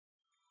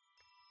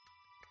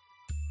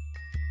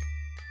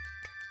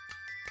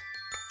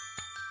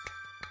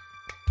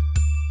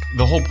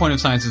The whole point of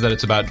science is that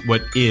it's about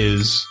what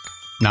is,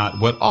 not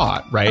what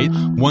ought, right?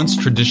 Once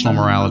traditional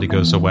morality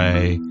goes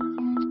away,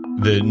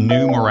 the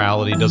new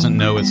morality doesn't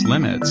know its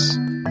limits.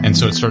 And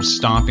so it starts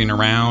stomping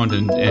around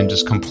and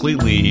just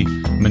completely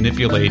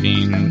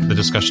manipulating the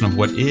discussion of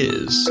what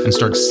is, and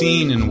starts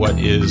seeing in what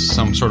is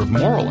some sort of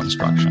moral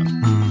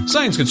instruction.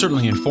 Science can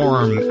certainly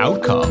inform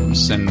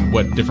outcomes and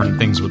what different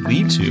things would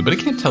lead to, but it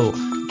can't tell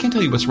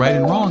you what's right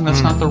and wrong.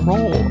 That's not the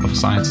role of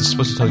science. It's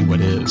supposed to tell you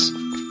what is.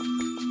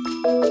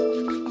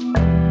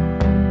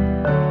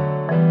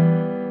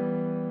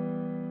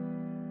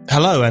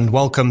 Hello and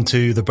welcome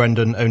to The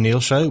Brendan O'Neill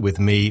Show with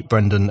me,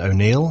 Brendan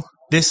O'Neill.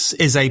 This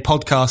is a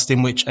podcast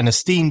in which an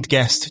esteemed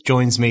guest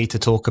joins me to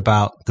talk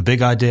about the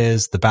big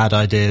ideas, the bad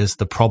ideas,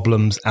 the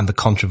problems and the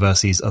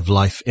controversies of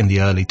life in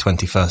the early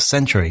 21st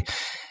century.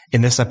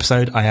 In this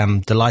episode, I am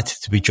delighted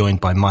to be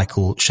joined by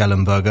Michael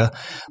Shellenberger.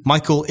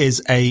 Michael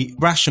is a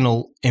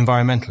rational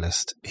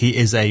environmentalist. He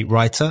is a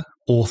writer,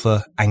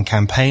 author and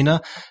campaigner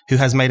who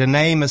has made a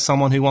name as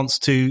someone who wants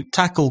to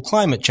tackle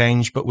climate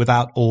change, but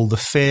without all the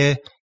fear,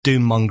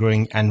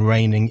 doom-mongering and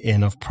reining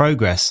in of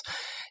progress.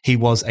 He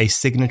was a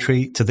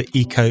signatory to the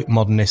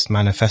Eco-Modernist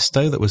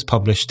Manifesto that was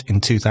published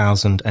in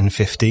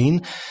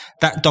 2015.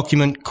 That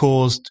document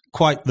caused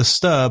quite the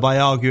stir by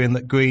arguing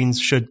that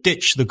Greens should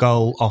ditch the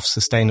goal of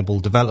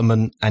sustainable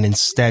development and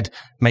instead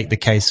make the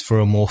case for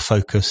a more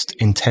focused,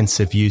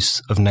 intensive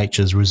use of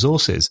nature's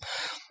resources.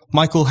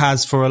 Michael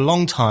has for a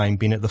long time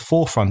been at the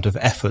forefront of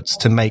efforts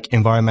to make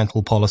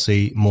environmental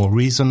policy more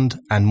reasoned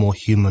and more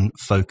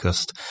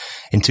human-focused.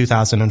 In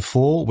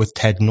 2004, with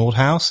Ted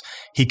Nordhaus,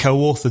 he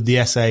co-authored the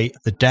essay,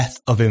 The Death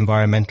of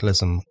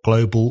Environmentalism,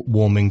 Global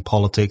Warming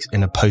Politics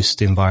in a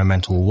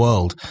Post-Environmental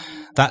World.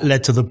 That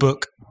led to the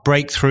book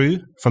Breakthrough,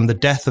 From the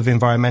Death of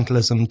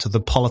Environmentalism to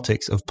the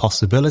Politics of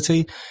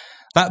Possibility.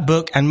 That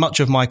book and much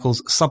of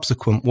Michael's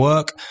subsequent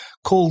work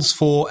calls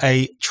for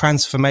a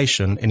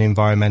transformation in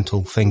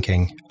environmental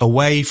thinking,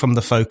 away from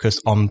the focus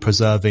on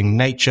preserving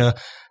nature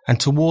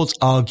and towards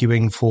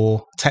arguing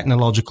for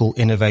technological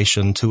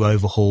innovation to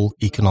overhaul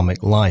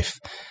economic life.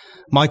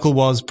 Michael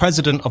was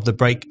president of the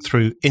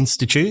Breakthrough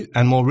Institute,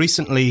 and more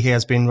recently he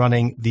has been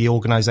running the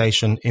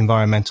organization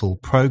Environmental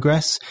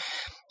Progress.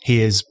 He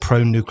is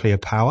pro-nuclear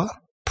power,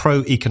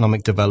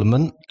 pro-economic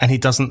development, and he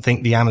doesn't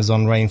think the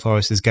Amazon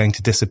rainforest is going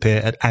to disappear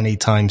at any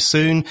time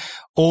soon,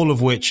 all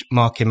of which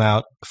mark him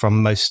out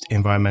from most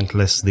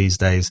environmentalists these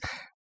days.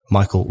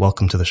 Michael,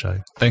 welcome to the show.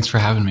 Thanks for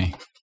having me.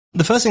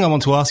 The first thing I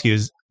want to ask you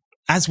is,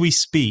 as we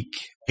speak,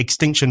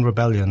 Extinction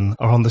Rebellion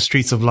are on the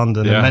streets of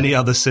London and many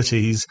other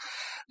cities,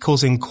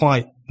 causing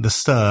quite the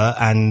stir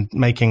and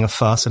making a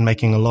fuss and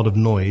making a lot of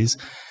noise.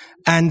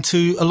 And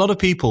to a lot of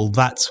people,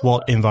 that's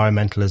what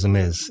environmentalism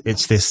is.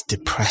 It's this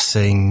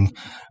depressing,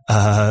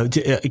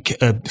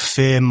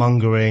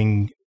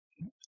 fear-mongering,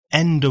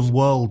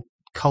 end-of-world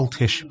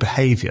cultish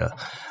behavior.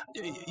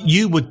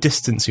 You would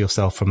distance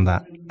yourself from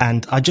that.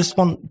 And I just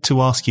want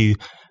to ask you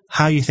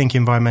how you think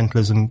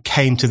environmentalism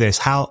came to this,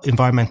 how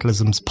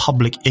environmentalism's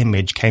public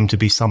image came to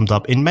be summed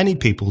up in many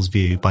people's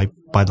view by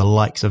the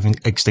likes of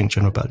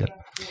Extinction Rebellion.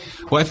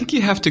 Well, I think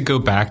you have to go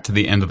back to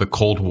the end of the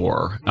Cold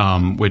War,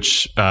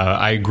 which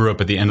I grew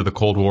up at the end of the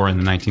Cold War in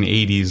the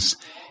 1980s.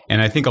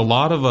 And I think a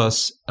lot of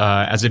us,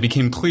 as it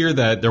became clear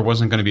that there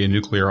wasn't going to be a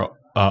nuclear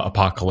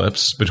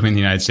apocalypse between the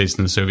United States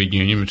and the Soviet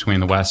Union,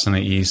 between the West and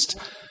the East,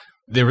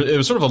 it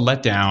was sort of a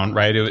letdown,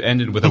 right? It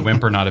ended with a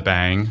whimper, not a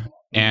bang.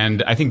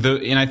 And I think that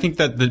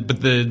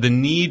the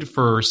need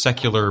for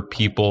secular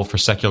people, for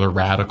secular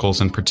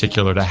radicals in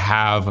particular, to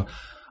have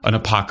an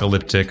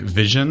apocalyptic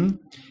vision,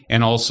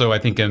 and also I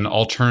think an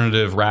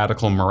alternative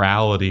radical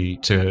morality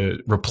to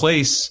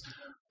replace,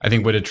 I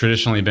think, what had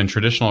traditionally been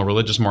traditional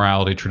religious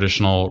morality,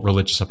 traditional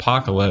religious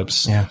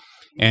apocalypse. Yeah.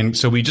 And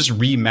so we just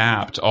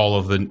remapped all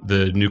of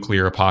the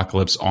nuclear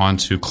apocalypse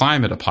onto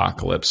climate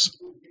apocalypse.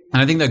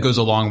 And I think that goes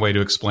a long way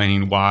to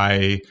explaining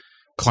why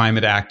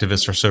climate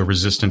activists are so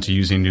resistant to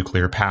using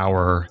nuclear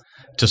power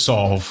to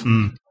solve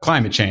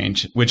climate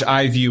change, which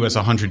I view as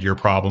a 100-year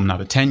problem, not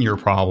a 10-year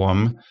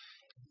problem.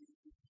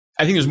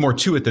 I think there's more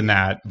to it than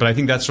that, but I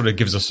think that sort of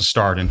gives us a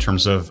start in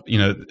terms of,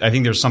 I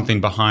think there's something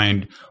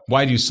behind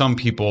why do some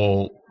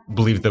people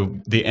believe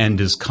the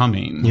end is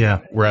coming,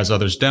 whereas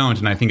others don't.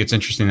 And I think it's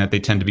interesting that they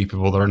tend to be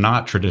people that are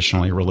not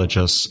traditionally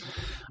religious.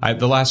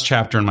 The last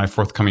chapter in my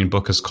forthcoming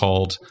book is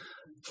called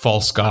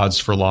False Gods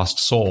for Lost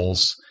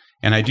Souls.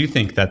 And I do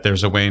think that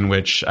there's a way in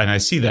which, and I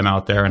see them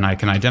out there, and I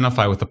can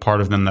identify with a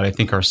part of them that I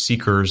think are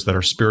seekers, that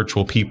are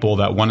spiritual people,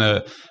 that want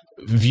to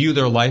view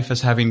their life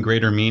as having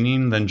greater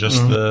meaning than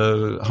just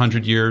the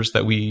 100 years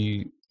that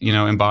we,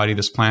 embody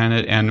this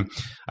planet. And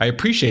I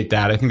appreciate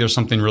that. I think there's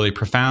something really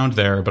profound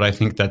there, but I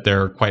think that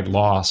they're quite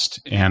lost.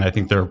 And I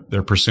think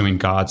they're pursuing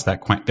gods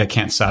that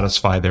can't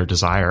satisfy their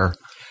desire.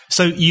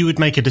 So you would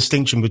make a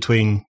distinction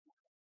between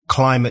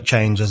climate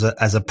change as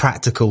a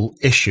practical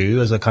issue,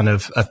 as a kind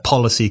of a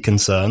policy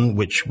concern,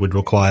 which would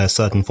require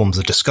certain forms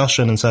of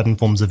discussion and certain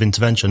forms of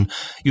intervention.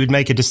 You would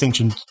make a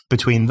distinction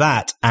between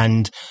that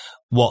and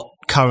what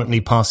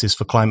currently passes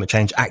for climate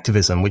change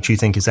activism, which you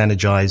think is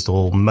energized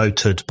or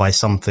motored by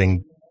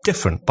something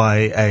different,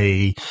 by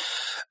a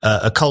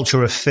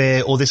culture of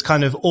fear, or this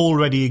kind of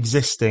already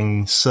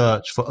existing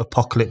search for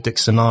apocalyptic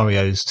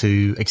scenarios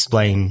to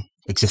explain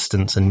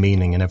existence and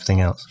meaning and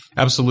everything else?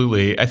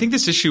 Absolutely. I think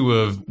this issue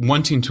of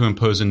wanting to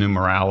impose a new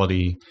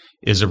morality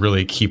is a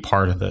really key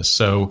part of this.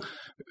 So,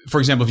 for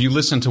example, if you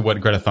listen to what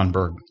Greta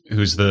Thunberg,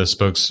 who's the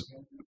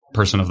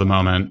spokesperson of the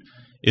moment,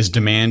 is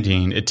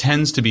demanding, it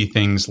tends to be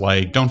things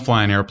like don't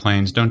fly in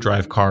airplanes, don't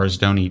drive cars,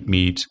 don't eat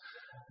meat.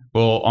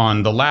 Well,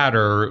 on the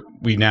latter,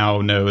 we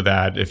now know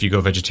that if you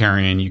go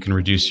vegetarian, you can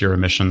reduce your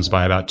emissions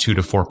by about 2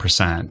 to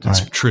 4%.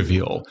 It's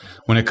trivial.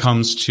 When it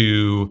comes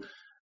to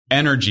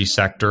energy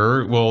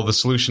sector, well, the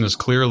solution is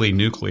clearly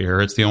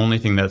nuclear. It's the only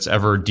thing that's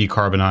ever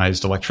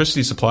decarbonized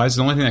electricity supplies. It's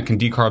the only thing that can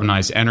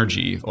decarbonize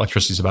energy.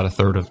 Electricity is about a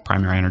third of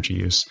primary energy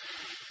use.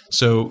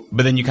 So,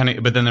 but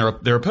then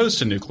they're opposed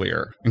to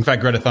nuclear. In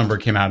fact, Greta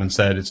Thunberg came out and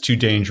said it's too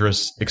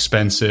dangerous,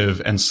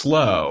 expensive, and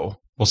slow.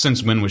 Well,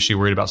 since when was she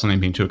worried about something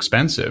being too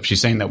expensive?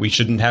 She's saying that we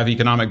shouldn't have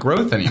economic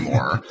growth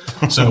anymore.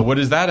 So what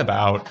is that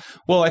about?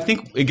 Well, I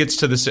think it gets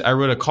to this. I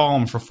wrote a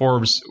column for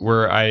Forbes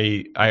where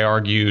I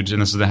argued,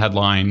 and this is the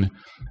headline,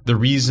 the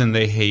reason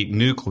they hate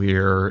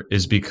nuclear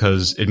is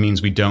because it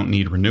means we don't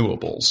need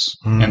renewables.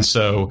 And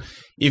so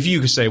if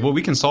you say, well,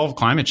 we can solve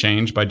climate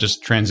change by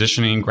just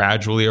transitioning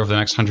gradually over the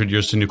next 100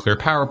 years to nuclear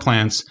power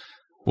plants.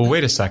 Well,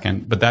 wait a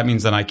second. But that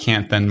means that I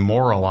can't then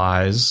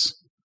moralize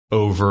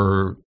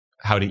over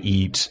how to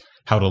eat,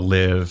 how to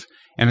live.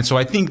 And so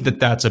I think that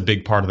that's a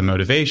big part of the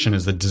motivation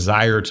is the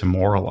desire to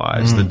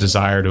moralize, the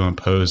desire to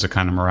impose a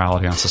kind of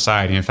morality on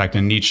society. In fact,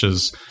 in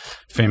Nietzsche's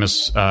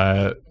famous,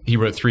 he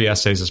wrote 3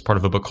 essays as part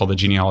of a book called The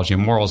Genealogy of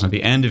Morals. And at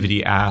the end of it,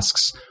 he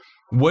asks,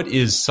 what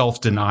is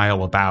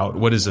self-denial about?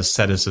 What is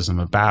asceticism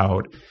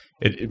about?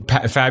 It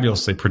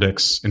fabulously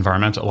predicts a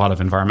lot of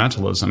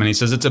environmentalism. And he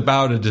says it's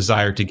about a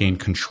desire to gain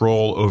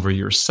control over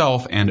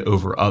yourself and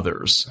over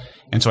others.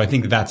 And so I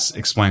think that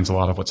explains a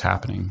lot of what's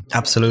happening.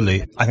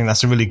 Absolutely. I think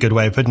that's a really good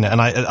way of putting it.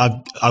 And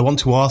I want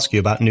to ask you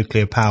about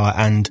nuclear power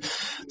and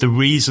the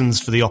reasons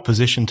for the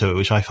opposition to it,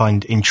 which I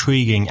find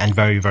intriguing and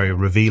very, very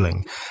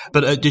revealing.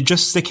 But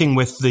just sticking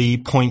with the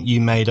point you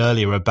made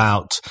earlier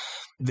about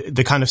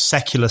the kind of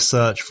secular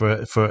search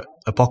for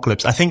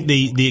apocalypse, I think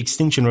the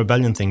Extinction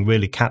Rebellion thing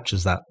really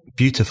captures that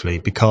beautifully,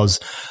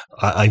 because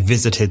I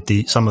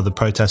visited some of the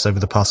protests over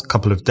the past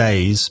couple of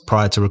days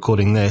prior to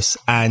recording this,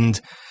 and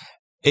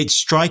it's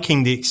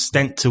striking the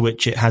extent to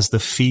which it has the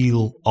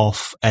feel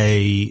of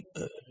a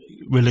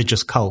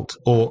religious cult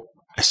or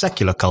a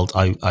secular cult,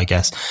 I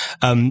guess.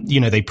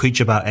 They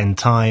preach about end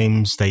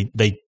times.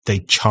 They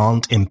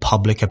chant in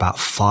public about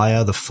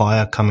fire, the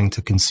fire coming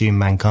to consume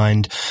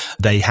mankind.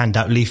 They hand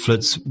out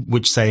leaflets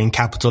which say in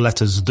capital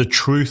letters, the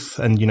truth.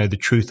 And, the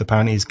truth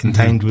apparently is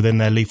contained within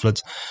their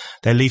leaflets.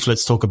 Their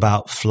leaflets talk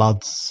about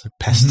floods,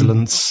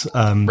 pestilence.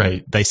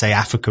 Right. They say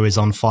Africa is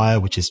on fire,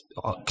 which is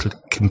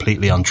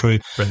completely untrue.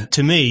 Right.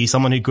 To me,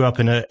 someone who grew up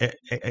in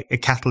a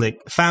Catholic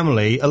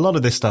family, a lot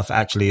of this stuff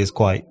actually is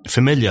quite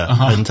familiar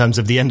in terms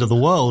of the end of the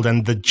world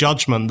and the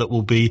judgment that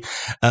will be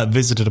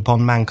visited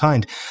upon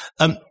mankind.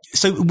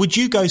 So would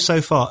you go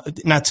so far?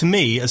 Now, to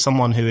me, as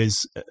someone who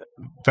is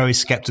very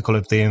skeptical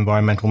of the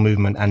environmental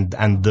movement and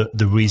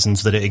the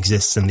reasons that it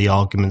exists and the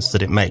arguments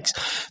that it makes,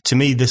 to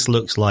me, this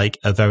looks like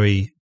a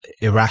very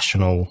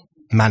irrational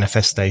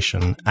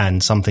manifestation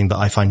and something that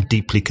I find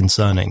deeply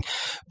concerning.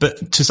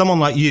 But to someone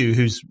like you,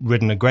 who's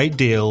written a great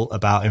deal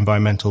about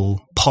environmental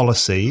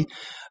policy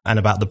and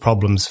about the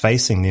problems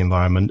facing the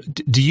environment,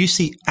 do you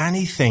see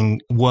anything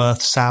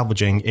worth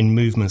salvaging in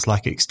movements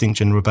like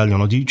Extinction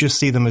Rebellion, or do you just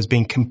see them as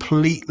being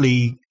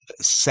completely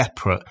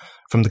separate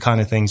from the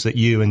kind of things that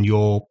you and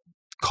your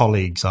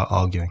colleagues are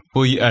arguing?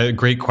 Well,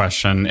 great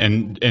question.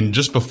 And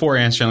just before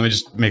answering, let me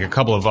just make a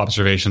couple of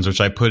observations, which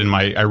I put in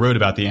I wrote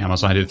about the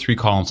Amazon. I did 3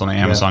 columns on the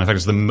Amazon. Yeah. In fact,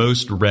 it's the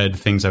most read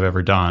things I've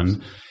ever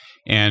done.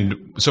 And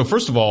so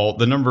first of all,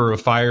 the number of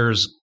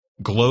fires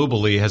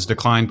globally has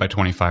declined by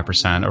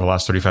 25% over the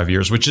last 35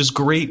 years, which is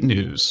great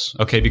news.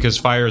 Okay, because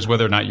fires,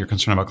 whether or not you're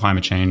concerned about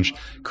climate change,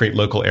 create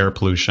local air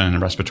pollution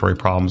and respiratory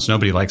problems.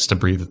 Nobody likes to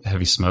breathe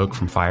heavy smoke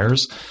from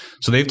fires.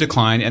 So they've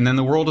declined. And then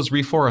the world is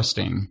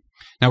reforesting.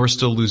 Now we're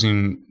still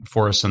losing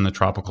forests in the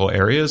tropical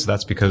areas.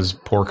 That's because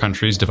poor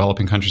countries,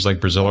 developing countries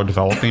like Brazil are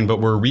developing, but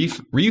we're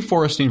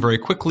reforesting very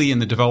quickly in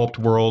the developed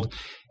world.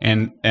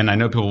 And I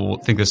know people will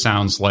think this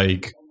sounds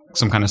like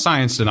some kind of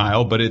science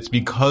denial, but it's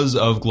because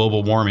of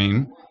global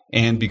warming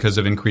and because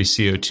of increased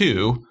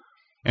CO2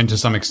 and to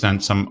some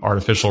extent some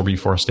artificial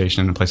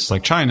reforestation in places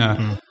like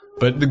China.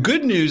 But the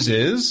good news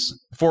is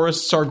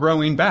forests are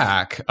growing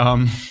back.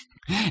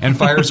 And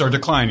fires are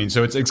declining.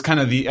 So it's kind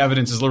of the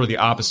evidence is literally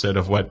the opposite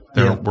of what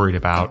they're worried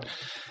about.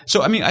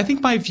 So, I mean, I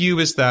think my view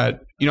is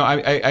that,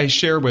 I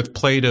share with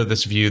Plato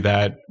this view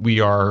that we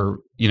are,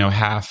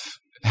 half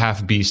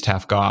beast,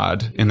 half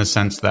God, in the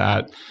sense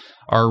that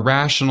our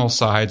rational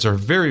sides are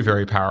very,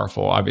 very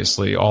powerful.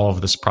 Obviously, all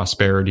of this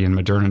prosperity and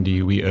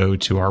modernity we owe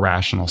to our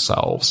rational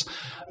selves.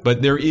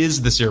 But there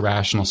is this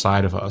irrational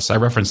side of us. I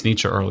referenced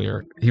Nietzsche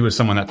earlier. He was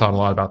someone that thought a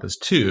lot about this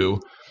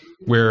too,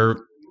 where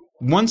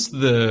once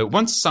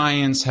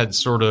science had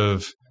sort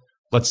of,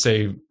 let's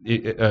say,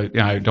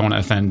 I don't want to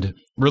offend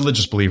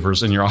religious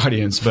believers in your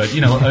audience, but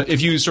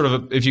if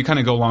you kind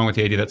of go along with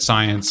the idea that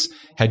science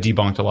had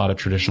debunked a lot of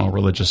traditional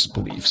religious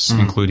beliefs,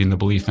 including the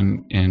belief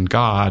in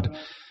God,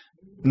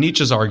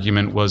 Nietzsche's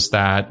argument was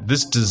that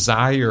this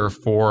desire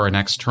for an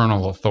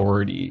external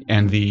authority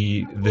and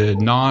the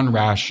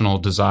non-rational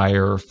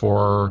desire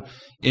for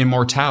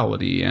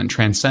immortality and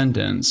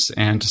transcendence,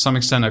 and to some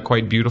extent a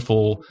quite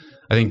beautiful,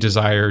 I think,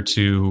 desire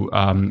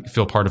to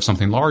feel part of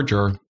something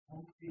larger,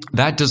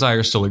 that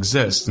desire still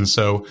exists. And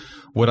so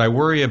what I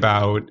worry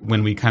about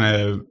when we kind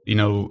of,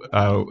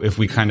 if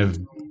we kind of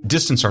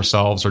distance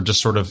ourselves or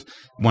just sort of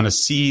want to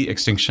see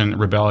Extinction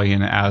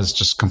Rebellion as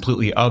just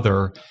completely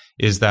other,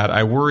 is that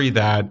I worry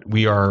that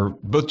we are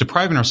both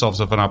depriving ourselves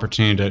of an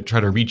opportunity to try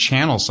to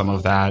rechannel some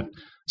of that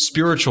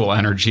spiritual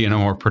energy in a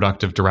more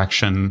productive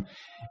direction,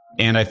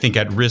 and I think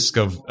at risk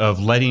of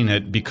letting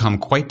it become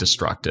quite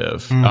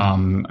destructive.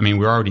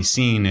 We're already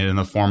seeing it in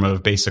the form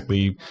of,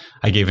 basically,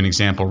 I gave an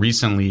example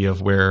recently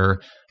of where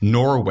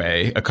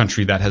Norway, a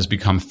country that has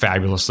become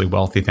fabulously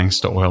wealthy thanks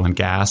to oil and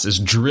gas, is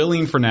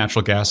drilling for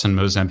natural gas in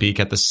Mozambique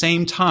at the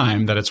same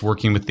time that it's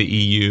working with the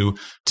EU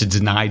to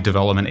deny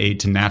development aid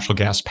to natural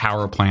gas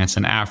power plants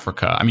in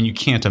Africa. I mean, you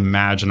can't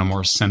imagine a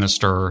more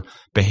sinister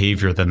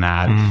behavior than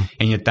that.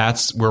 And yet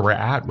that's where we're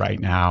at right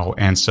now.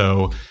 And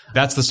so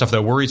that's the stuff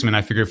that worries me. And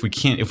I figure if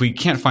we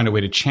can't find a way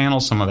to channel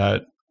some of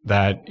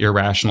that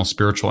irrational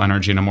spiritual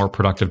energy in a more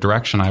productive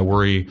direction, I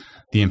worry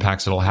the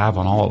impacts it'll have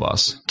on all of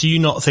us. Do you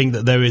not think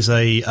that there is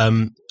I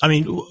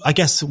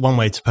guess one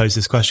way to pose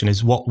this question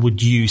is, what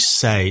would you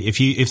say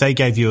if they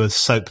gave you a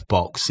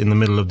soapbox in the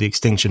middle of the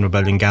Extinction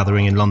Rebellion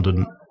gathering in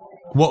London?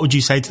 What would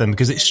you say to them?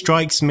 Because it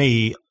strikes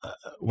me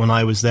when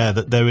I was there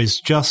that there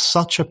is just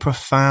such a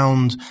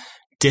profound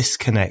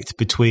disconnect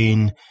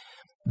between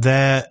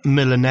their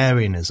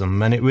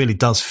millenarianism, and it really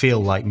does feel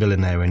like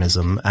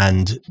millenarianism,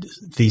 and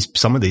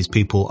some of these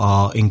people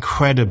are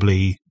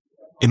incredibly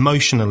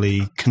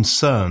emotionally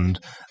concerned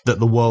that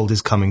the world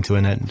is coming to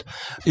an end.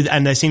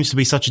 And there seems to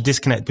be such a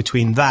disconnect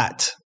between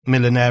that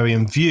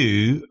millenarian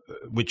view,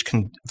 which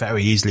can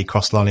very easily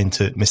cross the line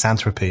into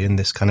misanthropy and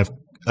this kind of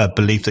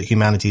belief that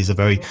humanity is a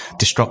very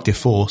destructive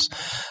force,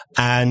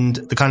 and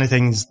the kind of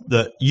things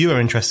that you are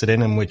interested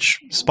in and which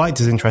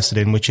Spiked is interested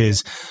in, which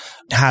is,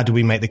 how do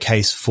we make the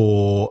case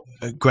for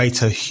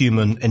greater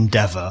human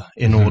endeavor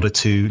in order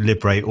to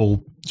liberate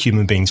all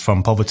human beings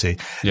from poverty?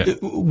 Yeah.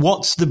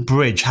 What's the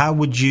bridge? How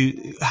would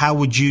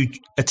you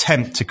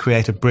attempt to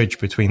create a bridge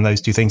between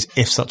those two things,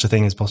 if such a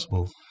thing is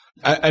possible?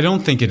 I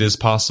don't think it is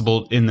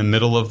possible in the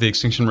middle of the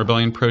Extinction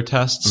Rebellion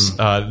protests,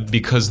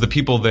 because the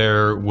people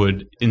there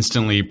would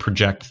instantly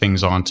project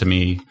things onto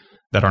me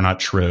that are not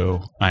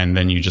true, and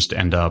then you just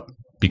end up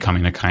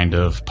becoming a kind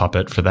of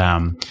puppet for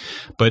them.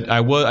 But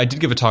I did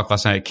give a talk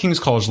last night at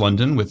King's College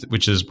London,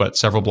 which is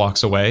several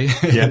blocks away.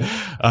 Yeah.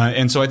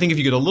 And so I think if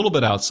you get a little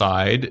bit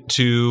outside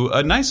to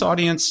a nice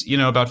audience,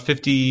 about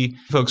 50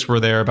 folks were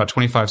there, about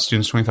 25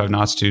 students, 25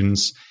 not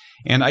students.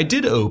 And I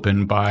did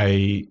open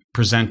by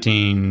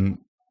presenting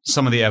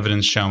some of the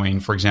evidence showing,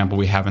 for example,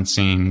 we haven't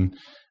seen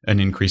an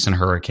increase in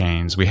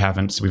hurricanes. We've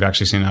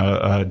actually seen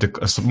a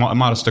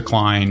modest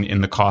decline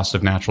in the cost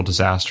of natural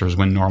disasters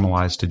when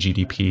normalized to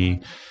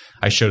GDP.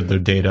 I showed the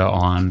data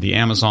on the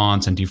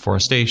Amazons and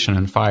deforestation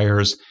and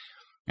fires.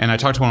 And I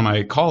talked to one of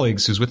my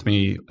colleagues who's with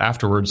me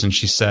afterwards, and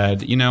she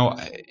said,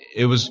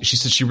 she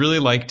said she really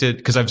liked it,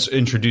 because I've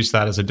introduced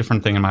that as a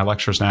different thing in my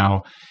lectures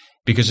now,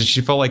 because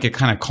she felt like it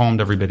kind of calmed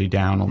everybody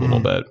down a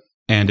little bit.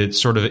 And it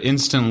sort of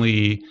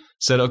instantly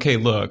said, okay,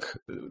 look,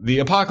 the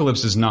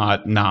apocalypse is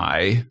not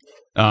nigh.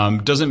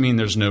 Doesn't mean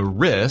there's no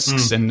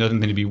risks and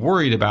nothing to be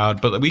worried about,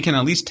 but we can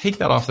at least take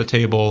that off the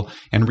table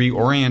and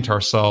reorient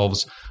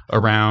ourselves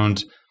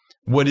around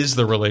what is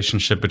the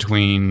relationship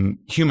between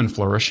human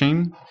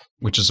flourishing,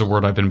 which is a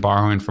word I've been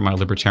borrowing from my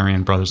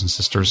libertarian brothers and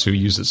sisters who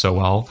use it so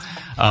well,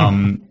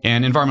 and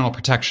environmental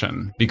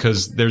protection,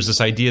 because there's this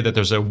idea that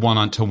there's a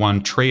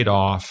one-to-one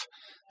trade-off.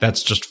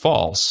 That's just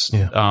false.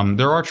 Yeah.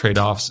 There are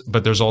trade-offs,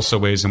 but there's also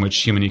ways in which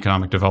human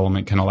economic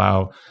development can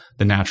allow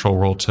the natural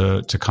world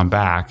to come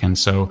back. And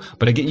so,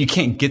 but again, you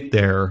can't get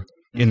there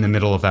in the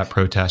middle of that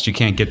protest. You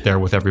can't get there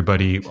with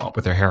everybody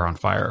with their hair on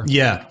fire.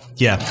 Yeah,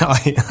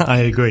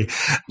 I agree.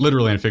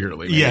 Literally and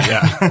figuratively. Maybe.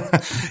 Yeah.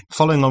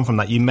 Following on from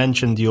that, you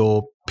mentioned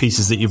your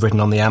pieces that you've written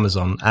on the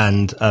Amazon,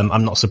 and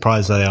I'm not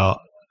surprised they are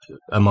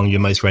among your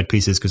most read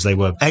pieces, because they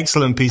were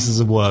excellent pieces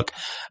of work.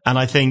 And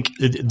I think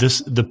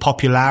the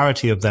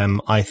popularity of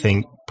them, I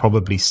think,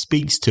 probably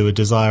speaks to a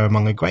desire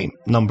among a great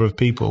number of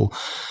people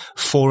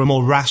for a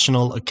more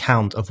rational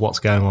account of what's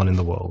going on in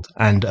the world,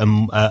 and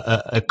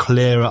a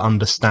clearer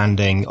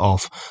understanding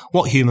of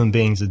what human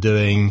beings are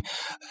doing,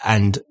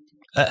 and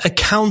a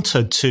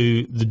counter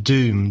to the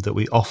doom that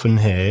we often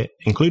hear,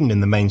 including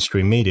in the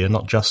mainstream media,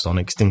 not just on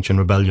Extinction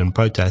Rebellion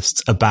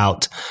protests,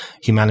 about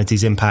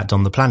humanity's impact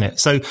on the planet.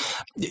 So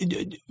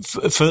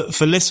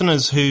for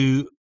listeners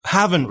who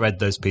haven't read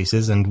those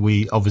pieces, and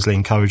we obviously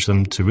encourage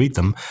them to read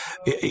them,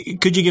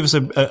 could you give us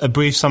a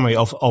brief summary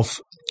of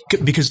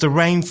because the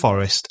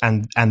rainforest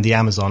and the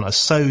Amazon are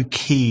so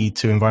key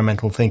to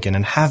environmental thinking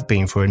and have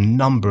been for a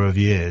number of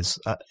years.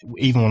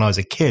 Even when I was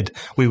a kid,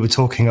 we were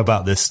talking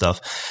about this stuff.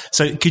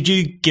 So could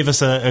you give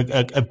us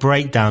a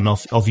breakdown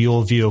of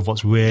your view of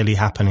what's really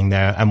happening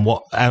there and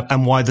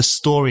why the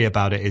story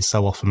about it is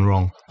so often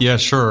wrong? Yeah,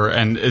 sure.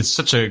 And it's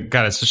such an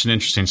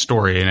interesting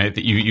story. And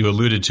you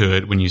alluded to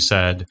it when you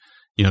said,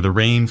 the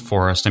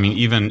rainforest. I mean,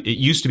 even it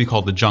used to be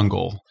called the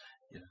jungle,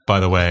 by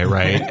the way,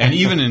 right? And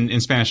even in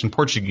Spanish and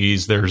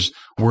Portuguese, there's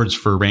words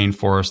for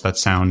rainforest that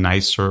sound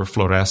nicer,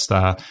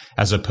 floresta,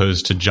 as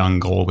opposed to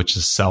jungle, which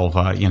is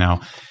selva,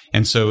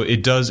 And so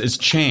it's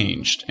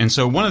changed. And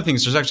so one of the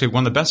things, there's actually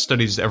one of the best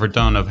studies ever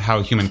done of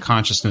how human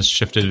consciousness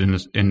shifted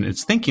in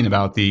its thinking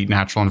about the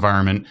natural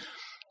environment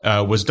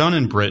was done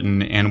in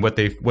Britain. And what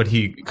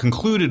he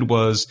concluded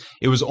was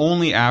it was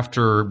only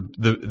after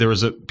there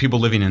was people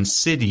living in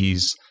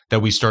cities that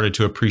we started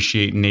to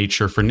appreciate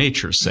nature for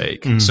nature's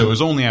sake. Mm-hmm. So it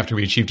was only after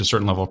we achieved a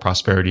certain level of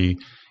prosperity.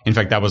 In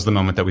fact, that was the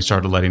moment that we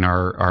started letting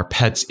our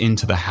pets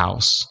into the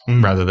house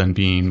rather than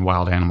being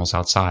wild animals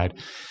outside.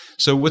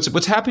 So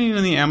what's happening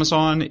in the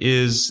Amazon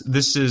is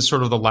this is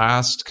sort of the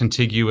last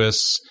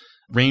contiguous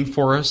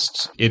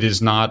rainforest. It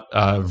is not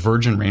a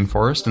virgin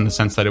rainforest in the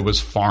sense that it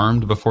was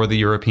farmed before the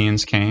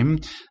Europeans came.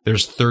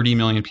 There's 30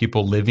 million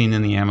people living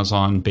in the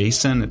Amazon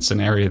basin. It's an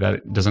area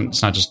that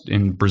it's not just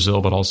in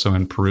Brazil, but also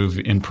in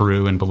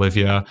Peru and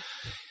Bolivia.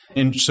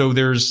 And so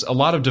there's a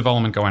lot of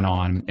development going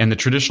on. And the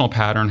traditional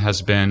pattern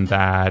has been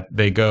that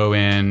they go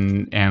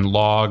in and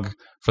log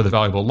for the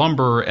valuable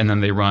lumber, and then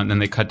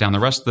they cut down the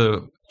rest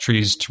of the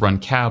trees to run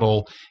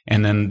cattle,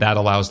 and then that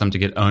allows them to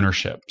get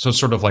ownership. So it's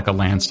sort of like a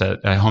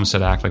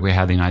homestead act like we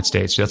had in the United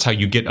States. So that's how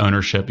you get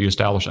ownership. You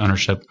establish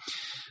ownership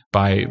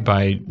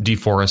by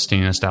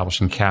deforesting and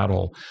establishing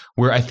cattle.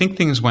 Where I think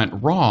things went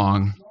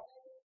wrong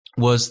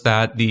was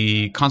that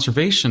the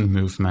conservation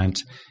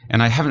movement,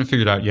 and I haven't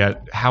figured out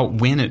yet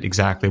when it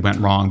exactly went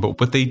wrong,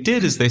 but what they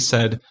did is they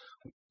said,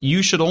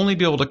 you should only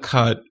be able to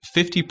cut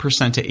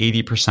 50% to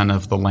 80%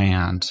 of the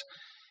land.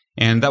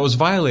 And that was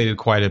violated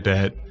quite a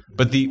bit.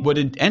 But what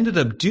it ended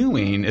up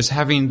doing is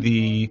having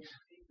the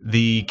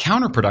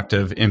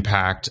counterproductive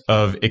impact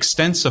of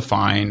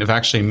extensifying, of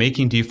actually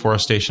making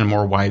deforestation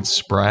more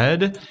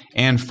widespread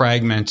and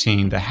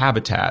fragmenting the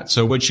habitat.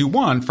 So what you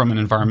want from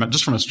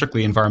just from a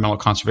strictly environmental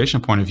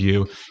conservation point of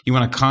view, you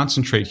want to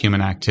concentrate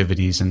human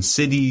activities in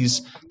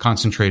cities,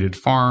 concentrated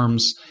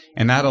farms,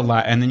 and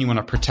then you want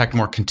to protect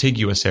more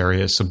contiguous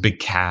areas so big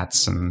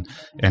cats and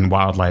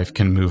wildlife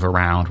can move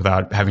around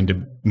without having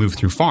to move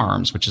through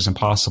farms, which is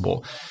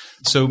impossible.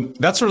 So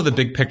that's sort of the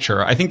big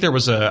picture. I think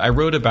I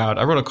wrote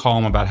a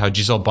column about how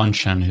Gisele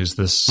Bündchen, who's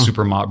this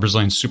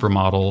Brazilian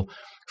supermodel,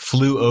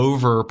 flew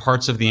over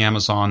parts of the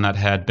Amazon that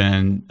had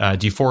been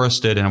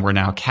deforested and were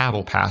now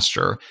cattle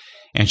pasture.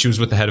 And she was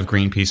with the head of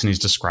Greenpeace, and he's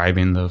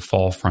describing the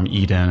fall from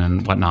Eden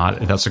and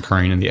whatnot that's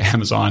occurring in the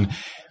Amazon.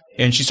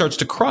 And she starts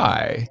to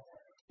cry.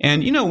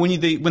 And,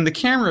 when the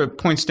camera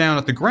points down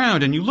at the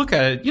ground and you look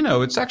at it,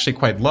 it's actually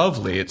quite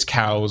lovely. It's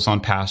cows on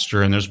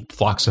pasture and there's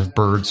flocks of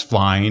birds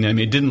flying. I mean,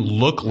 it didn't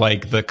look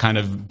like the kind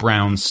of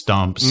brown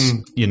stumps,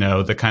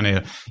 the kind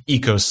of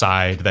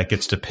ecocide that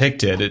gets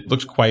depicted. It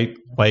looked quite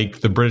like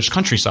the British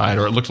countryside,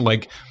 or it looked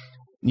like,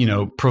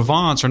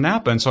 Provence or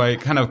Napa. And so I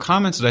kind of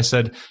commented, I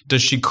said,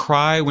 does she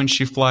cry when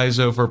she flies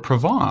over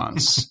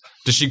Provence?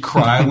 Does she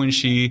cry when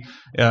she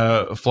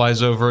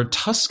flies over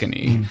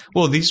Tuscany?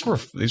 Well, these were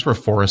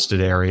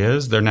forested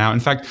areas. They're now, in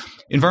fact,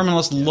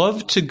 environmentalists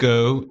love to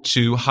go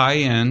to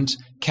high-end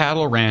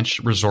cattle ranch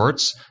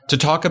resorts to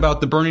talk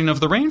about the burning of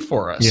the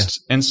rainforest.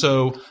 Yeah. And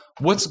so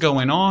what's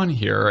going on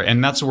here?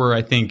 And that's where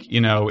I think,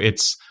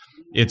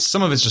 it's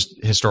some of it's just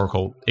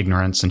historical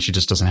ignorance, and she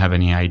just doesn't have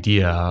any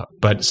idea.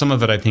 But some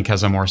of it, I think,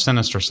 has a more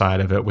sinister side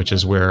of it, which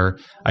is where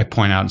I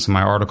point out in some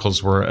of my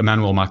articles where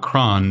Emmanuel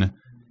Macron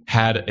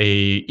had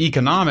a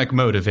economic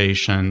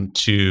motivation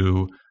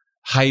to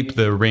hype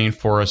the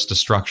rainforest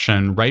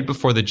destruction right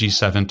before the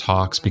G7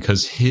 talks,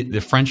 because the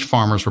French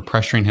farmers were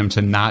pressuring him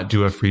to not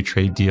do a free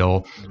trade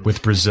deal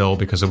with Brazil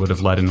because it would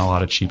have let in a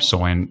lot of cheap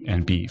soy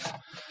and beef.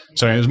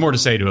 So there's more to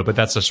say to it, but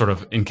that's a sort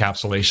of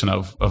encapsulation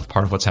of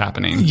part of what's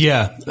happening.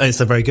 Yeah, it's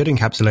a very good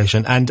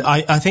encapsulation. And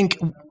I think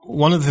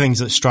one of the things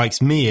that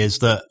strikes me is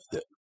that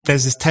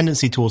there's this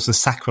tendency towards the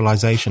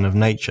sacralization of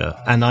nature.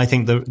 And I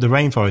think the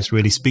rainforest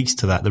really speaks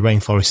to that. The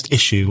rainforest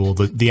issue, or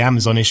the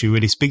Amazon issue,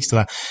 really speaks to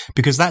that,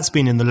 because that's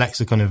been in the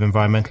lexicon of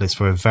environmentalists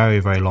for a very,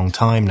 very long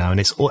time now. And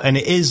it's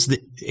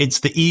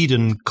the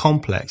Eden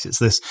complex. It's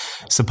this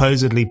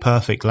supposedly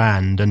perfect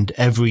land, and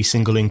every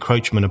single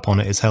encroachment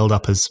upon it is held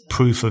up as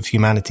proof of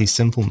humanity's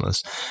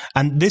sinfulness.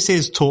 And this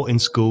is taught in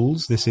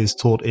schools. This is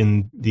taught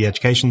in the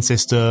education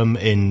system,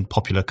 in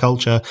popular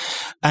culture.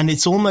 And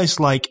it's almost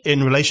like,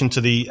 in relation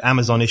to the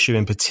Amazon issue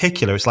in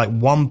particular, it's like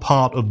one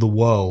part of the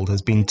world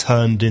has been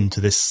turned into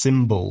this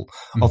symbol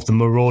of the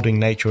marauding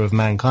nature of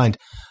mankind.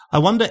 I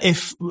wonder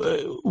if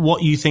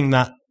what you think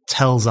that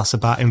tells us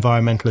about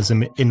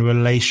environmentalism in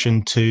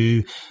relation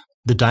to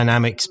the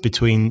dynamics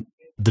between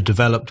the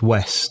developed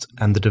West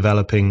and the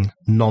developing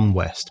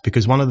non-West.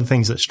 Because one of the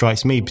things that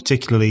strikes me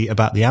particularly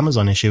about the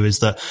Amazon issue is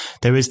that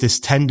there is this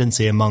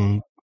tendency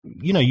among,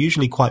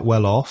 usually quite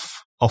well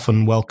off,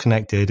 often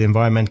well-connected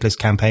environmentalist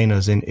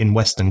campaigners in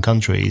Western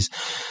countries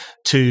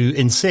to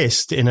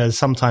insist in a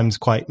sometimes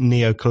quite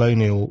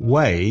neo-colonial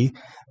way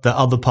that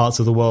other parts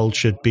of the world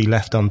should be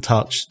left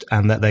untouched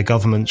and that their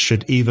governments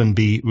should even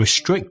be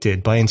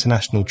restricted by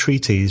international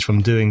treaties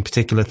from doing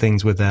particular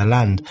things with their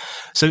land.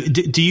 So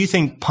do you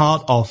think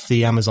part of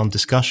the Amazon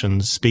discussion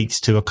speaks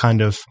to a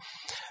kind of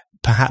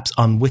perhaps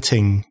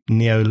unwitting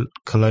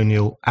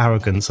neo-colonial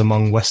arrogance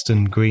among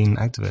Western green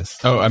activists?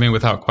 Oh, I mean,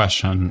 without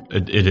question,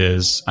 it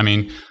is. I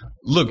mean,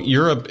 look,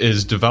 Europe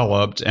is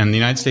developed and the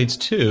United States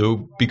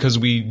too, because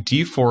we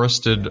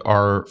deforested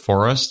our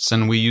forests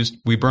and we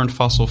burned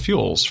fossil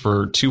fuels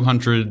for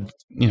 200,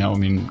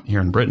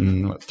 here in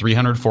Britain,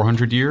 300,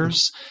 400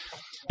 years.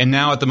 And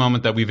now at the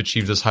moment that we've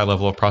achieved this high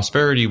level of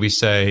prosperity, we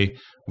say,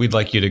 we'd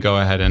like you to go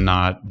ahead and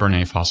not burn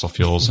any fossil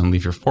fuels and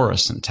leave your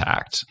forests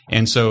intact.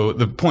 And so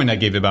the point I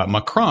gave about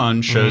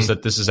Macron shows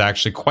that this is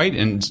actually quite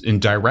in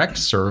direct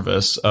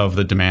service of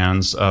the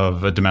demands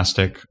of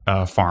domestic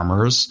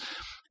farmers.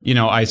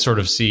 I sort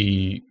of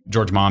see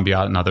George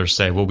Monbiot and others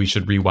say, well, we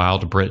should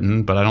rewild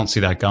Britain, but I don't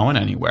see that going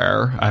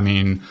anywhere. I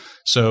mean,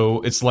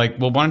 so it's like,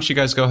 well, why don't you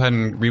guys go ahead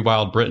and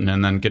rewild Britain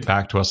and then get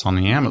back to us on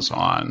the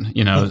Amazon?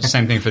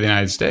 Same thing for the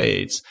United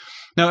States.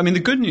 Now, I mean, the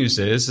good news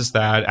is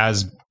that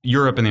as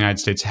Europe and the United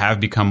States have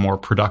become more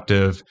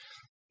productive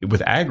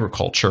with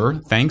agriculture,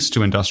 thanks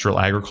to industrial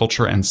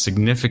agriculture and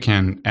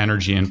significant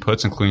energy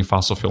inputs, including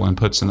fossil fuel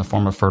inputs in the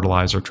form of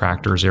fertilizer,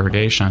 tractors,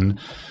 irrigation,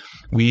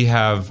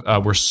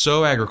 we're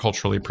so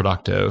agriculturally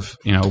productive.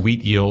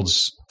 Wheat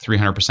yields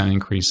 300%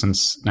 increase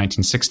since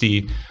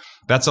 1960.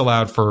 That's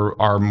allowed for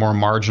our more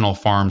marginal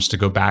farms to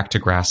go back to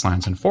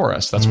grasslands and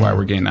forests. That's why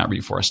we're getting that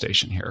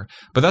reforestation here.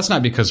 But that's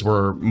not because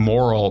we're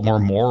more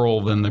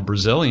moral than the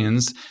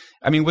Brazilians.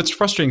 I mean, what's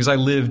frustrating is I'm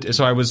a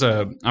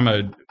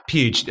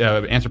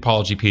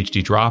anthropology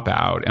PhD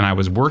dropout, and I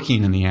was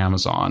working in the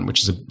Amazon,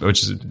 which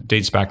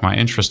dates back my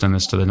interest in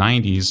this to the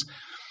 90s.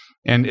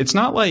 And it's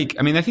not like,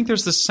 I mean, I think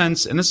there's this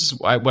sense, and this is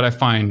what I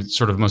find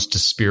sort of most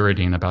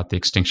dispiriting about the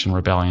Extinction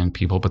Rebellion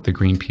people, but the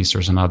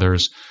Greenpeacers and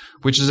others,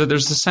 which is that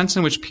there's the sense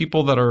in which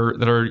people that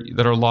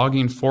are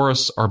logging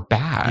forests are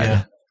bad.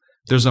 Yeah.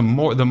 There's the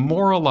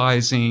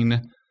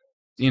moralizing,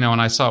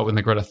 and I saw it with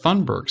the Greta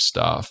Thunberg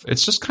stuff.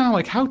 It's just kind of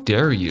like, how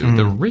dare you,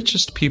 the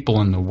richest people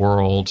in the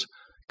world,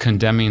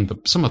 condemning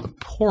some of the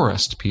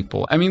poorest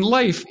people. I mean,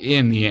 life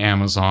in the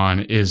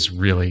Amazon is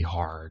really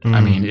hard. I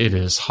mean, it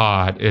is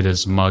hot, it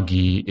is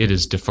muggy, it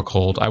is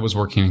difficult. I was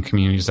working in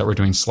communities that were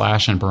doing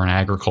slash and burn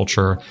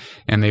agriculture,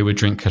 and they would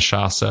drink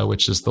cachaça,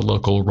 which is the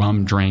local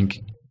rum drink,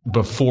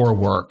 before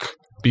work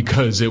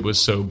because it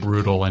was so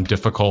brutal and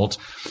difficult.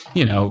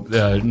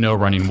 No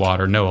running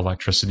water, no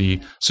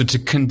electricity. So to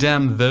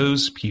condemn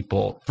those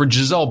people, for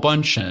Gisele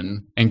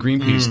Bündchen and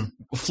Greenpeace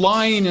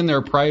flying in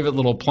their private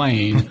little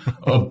plane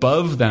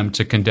above them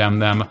to condemn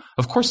them,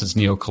 of course it's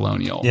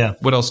neo-colonial. Yeah.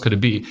 What else could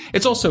it be?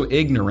 It's also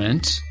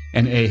ignorant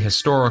and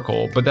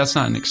ahistorical, but that's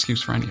not an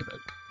excuse for any of it.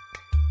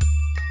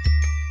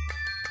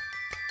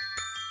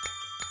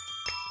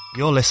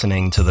 You're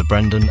listening to The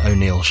Brendan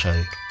O'Neill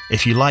Show.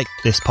 If you like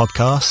this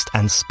podcast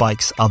and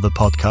Spike's other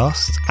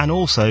podcasts, and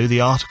also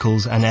the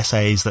articles and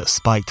essays that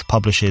Spiked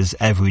publishes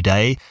every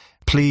day,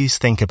 please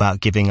think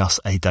about giving us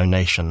a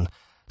donation.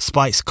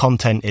 Spike's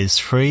content is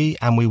free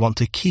and we want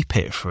to keep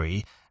it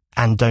free,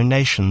 and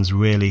donations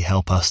really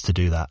help us to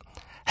do that.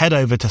 Head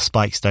over to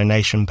Spike's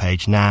donation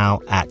page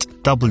now at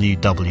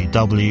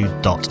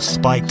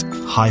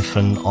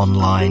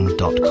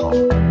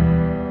www.spiked-online.com.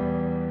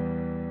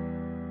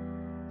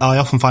 I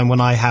often find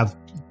when I have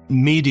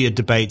media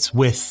debates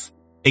with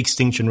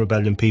Extinction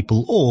Rebellion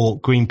people or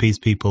Greenpeace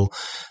people,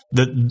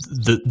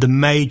 the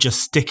major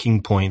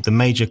sticking point, the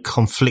major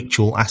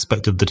conflictual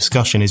aspect of the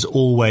discussion is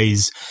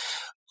always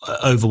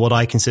over what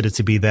I consider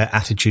to be their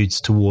attitudes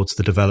towards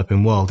the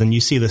developing world. And you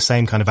see the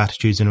same kind of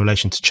attitudes in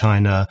relation to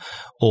China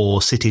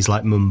or cities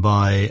like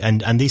Mumbai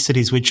and these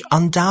cities which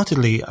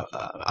undoubtedly,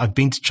 I've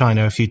been to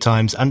China a few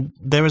times, and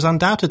there are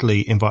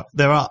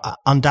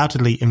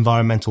undoubtedly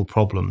environmental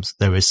problems.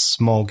 There is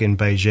smog in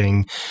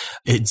Beijing.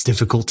 It's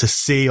difficult to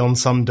see on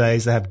some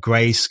days. They have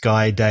grey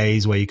sky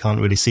days where you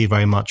can't really see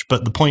very much.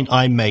 But the point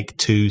I make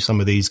to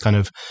some of these kind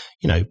of,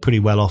 pretty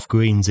well-off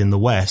Greens in the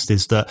West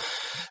is that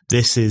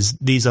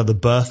these are the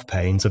birth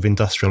pains of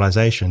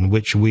industrialization,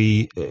 which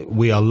we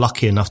are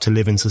lucky enough to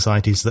live in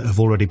societies that have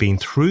already been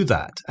through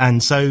that.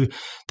 And so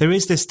there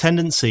is this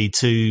tendency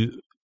to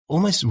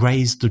almost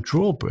raise the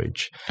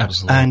drawbridge.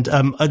 Absolutely. And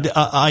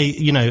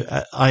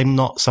I'm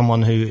not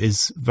someone who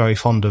is very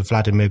fond of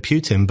Vladimir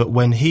Putin, but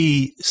when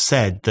he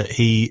said that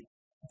he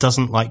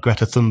doesn't like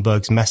Greta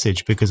Thunberg's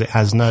message because it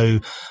has no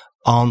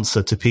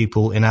answer to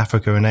people in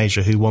Africa and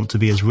Asia who want to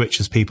be as rich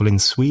as people in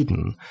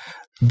Sweden,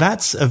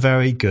 that's a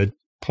very good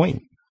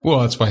point.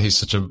 Well, that's why he's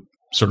such a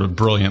sort of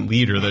brilliant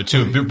leader, though,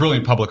 too,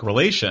 brilliant public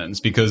relations,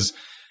 because,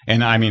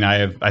 and I mean,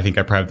 I think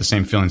I probably have the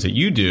same feelings that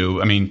you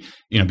do. I mean,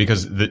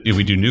 because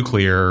we do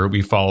nuclear,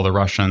 we follow the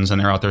Russians, and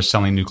they're out there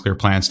selling nuclear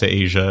plants to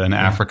Asia and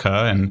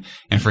Africa, and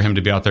for him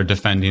to be out there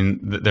defending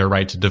their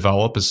right to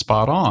develop is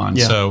spot on.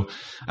 Yeah. So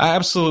I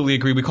absolutely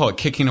agree. We call it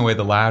kicking away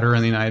the ladder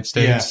in the United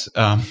States.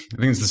 I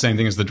think it's the same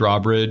thing as the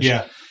drawbridge.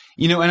 Yeah.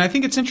 And I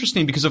think it's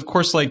interesting because, of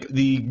course, like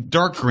the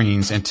dark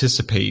greens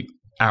anticipate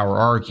our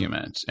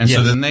argument. And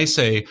so then they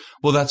say,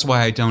 well, that's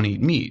why I don't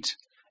eat meat.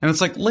 And it's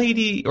like,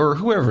 lady, or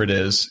whoever it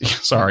is,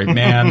 sorry,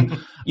 man,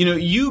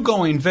 you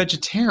going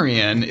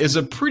vegetarian is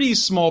a pretty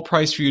small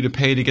price for you to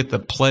pay to get the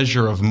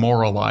pleasure of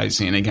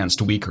moralizing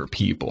against weaker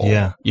people.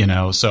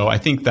 Yeah. So I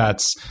think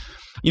that's,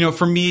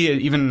 for me,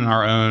 even in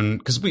our own,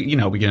 because we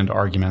get into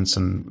arguments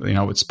and,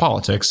 it's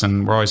politics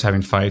and we're always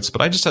having fights,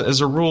 but I just,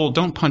 as a rule,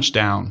 don't punch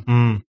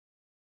down.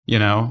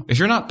 If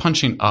you're not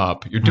punching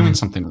up, you're doing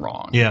something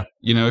wrong. Yeah.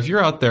 If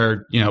you're out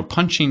there,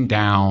 punching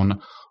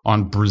down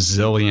on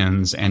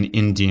Brazilians and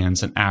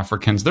Indians and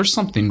Africans, there's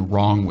something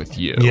wrong with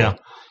you. Yeah.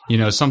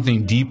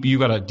 Something deep, you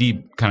got a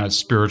deep kind of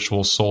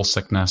spiritual soul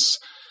sickness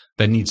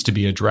that needs to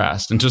be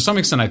addressed. And to some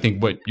extent, I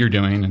think what you're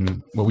doing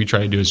and what we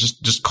try to do is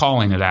just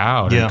calling it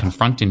out and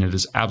confronting it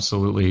is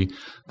absolutely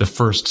the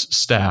first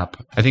step.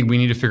 I think we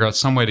need to figure out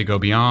some way to go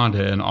beyond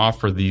it and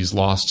offer these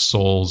lost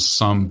souls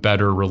some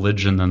better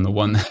religion than the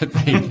one that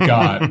they've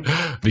got,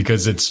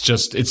 because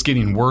it's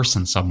getting worse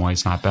in some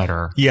ways, not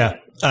better. Yeah.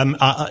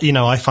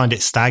 I find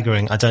it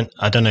staggering. I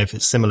don't know if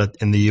it's similar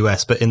in the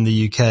US, but in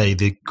the UK,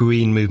 the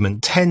green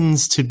movement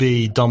tends to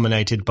be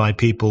dominated by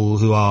people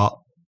who are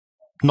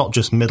not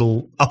just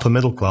upper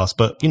middle class,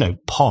 but,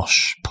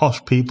 posh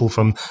people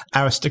from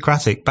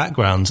aristocratic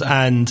backgrounds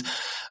and,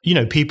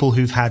 people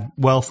who've had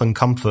wealth and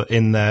comfort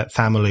in their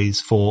families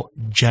for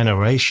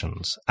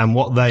generations. And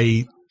what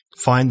they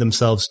find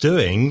themselves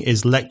doing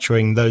is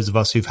lecturing those of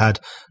us who've had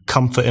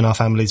comfort in our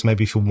families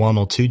maybe for 1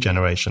 or 2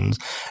 generations,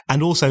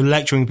 and also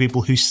lecturing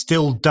people who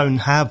still don't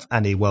have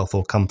any wealth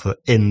or comfort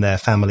in their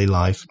family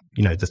life,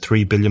 the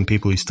 3 billion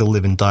people who still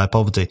live in dire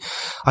poverty.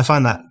 I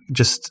find that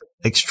just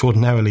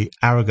extraordinarily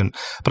arrogant.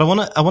 But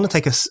I want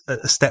to take a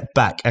step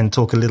back and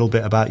talk a little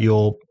bit about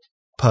your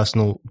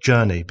personal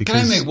journey. Because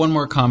can I make one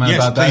more comment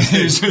about that?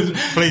 Please.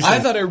 I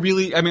thought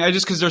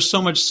because there's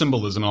so much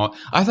symbolism.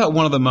 I thought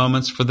one of the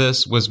moments for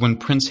this was when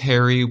Prince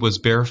Harry was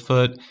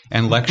barefoot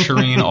and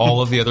lecturing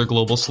all of the other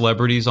global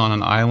celebrities on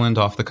an island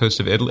off the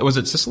coast of Italy. Was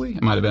it Sicily?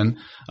 It might have been.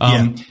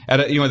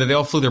 They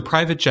all flew their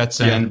private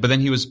jets in, but then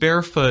he was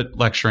barefoot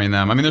lecturing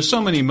them. I mean, there's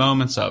so many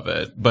moments of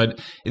it,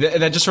 but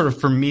that just sort of,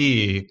 for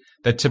me,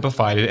 that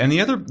typified it. And the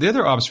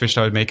other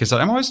observation I would make is that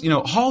I'm always,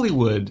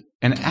 Hollywood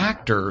and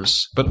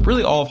actors, but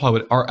really all of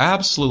Hollywood are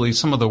absolutely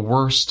some of the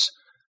worst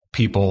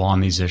people on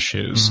these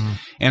issues.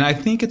 And I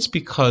think it's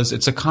because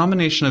it's a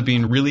combination of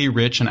being really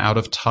rich and out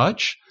of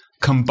touch,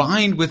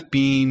 combined with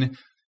being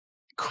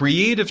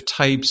creative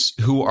types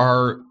who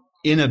are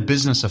in a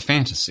business of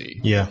fantasy.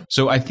 Yeah.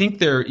 So I think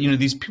they're,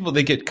 these people,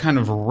 they get kind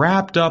of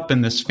wrapped up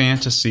in this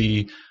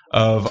fantasy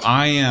of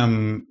I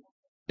am,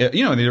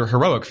 they're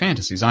heroic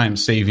fantasies. I am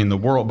saving the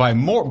world by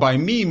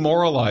me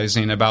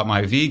moralizing about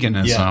my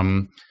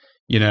veganism,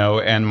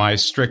 and my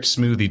strict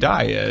smoothie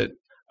diet.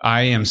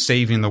 I am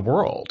saving the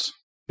world.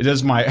 It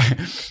is my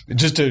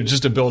just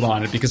to build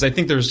on it, because I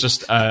think there's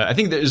just I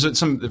think there's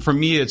some, for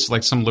me it's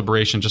like some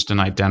liberation just in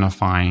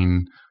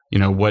identifying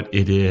what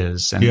it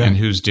is and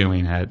who's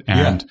doing it.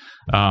 And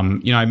I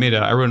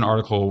wrote an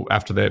article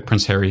after the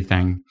Prince Harry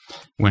thing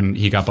when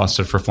he got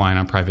busted for flying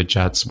on private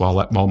jets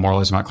while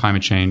moralizing about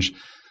climate change.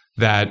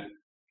 That,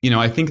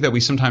 I think that we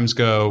sometimes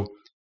go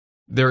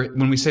there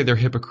when we say they're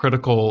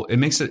hypocritical, it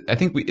makes it, I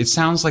think it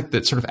sounds like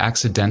that's sort of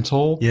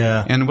accidental.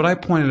 Yeah. And what I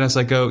pointed as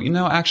I go,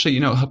 actually,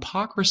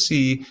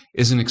 hypocrisy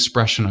is an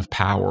expression of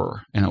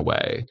power in a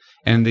way.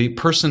 And the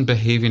person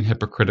behaving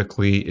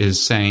hypocritically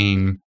is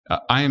saying,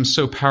 I am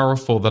so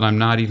powerful that I'm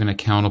not even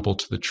accountable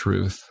to the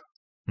truth.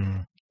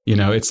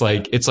 It's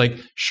like,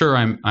 sure,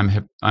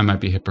 I might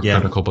be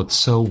hypocritical, but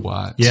so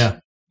what? Yeah.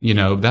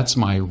 That's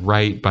my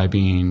right by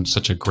being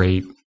such a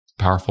great,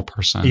 powerful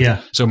person.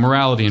 Yeah. So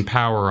morality and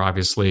power,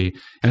 obviously,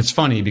 and it's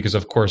funny because,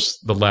 of course,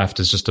 the left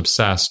is just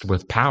obsessed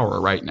with power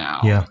right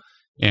now. Yeah.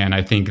 And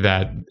I think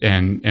that,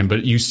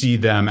 but you see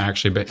them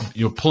actually,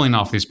 pulling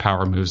off these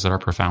power moves that are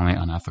profoundly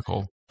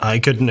unethical. I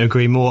couldn't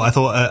agree more. I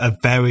thought a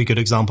very good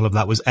example of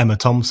that was Emma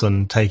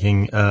Thompson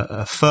taking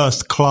a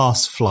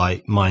first-class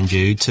flight, mind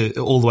you,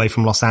 all the way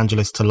from Los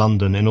Angeles to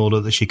London in order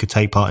that she could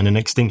take part in an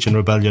Extinction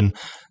Rebellion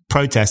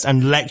protest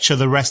and lecture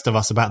the rest of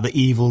us about the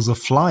evils of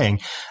flying.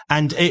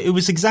 And it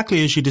was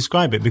exactly as you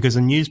describe it, because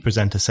a news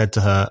presenter said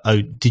to her,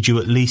 "Oh, did you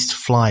at least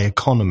fly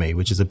economy,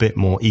 which is a bit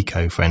more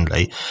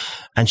eco-friendly?"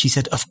 And she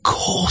said, "Of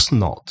course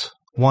not.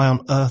 Why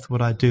on earth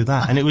would I do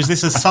that?" And it was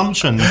this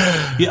assumption,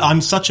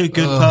 I'm such a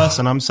good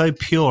person, I'm so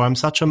pure, I'm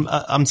so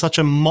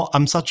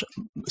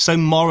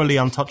morally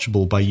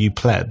untouchable by you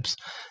plebs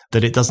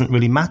that it doesn't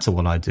really matter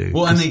what I do.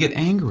 Well, and they get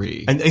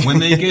angry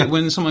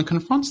when someone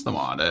confronts them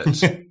on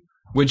it.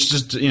 Which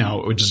just,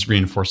 it just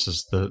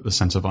reinforces the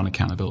sense of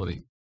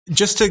unaccountability.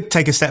 just to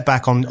take a step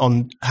back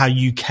on how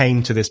you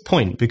came to this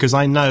point, because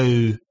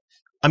I'm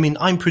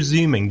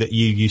presuming that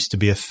you used to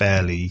be a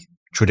fairly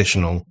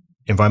traditional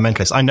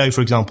environmentalist. I know,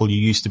 for example,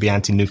 you used to be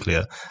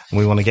anti-nuclear, and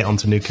we want to get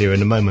onto nuclear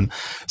in a moment.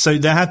 So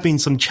there have been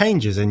some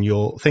changes in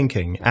your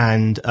thinking,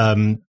 and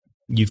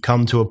you've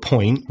come to a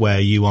point where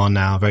you are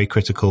now very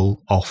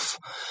critical of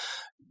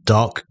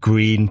dark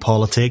green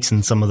politics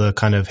and some of the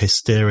kind of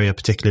hysteria,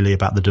 particularly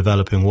about the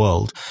developing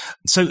world.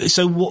 So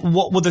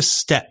what were the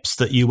steps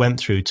that you went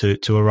through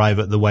to arrive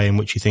at the way in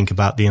which you think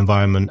about the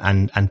environment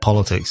and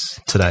politics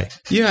today?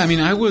 Yeah,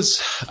 I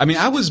was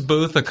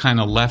both a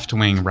kind of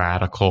left-wing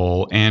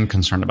radical and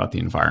concerned about the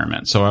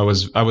environment. So I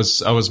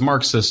was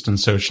Marxist and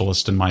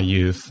socialist in my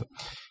youth.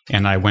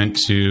 And I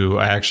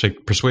actually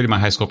persuaded my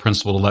high school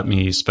principal to let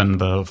me spend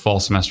the fall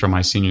semester of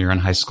my senior year in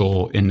high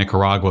school in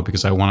Nicaragua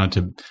because I wanted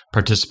to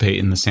participate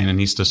in the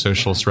Sandinista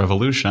Socialist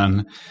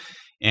Revolution.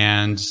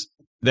 And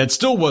that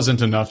still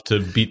wasn't enough to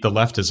beat the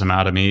leftism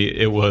out of me.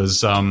 It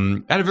was, I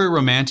had a very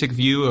romantic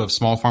view of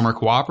small farmer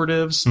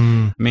cooperatives,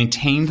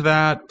 maintained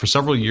that for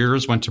several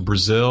years, went to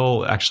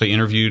Brazil, actually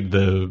interviewed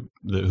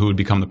who would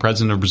become the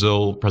president of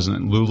Brazil,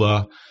 President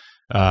Lula.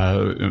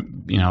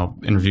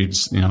 Interviewed,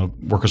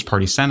 Workers'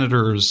 Party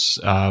senators,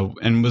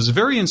 and was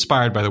very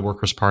inspired by the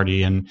Workers'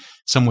 Party, and in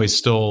some ways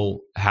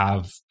still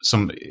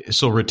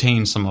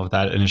retain some of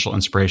that initial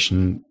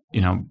inspiration,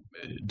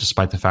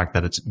 despite the fact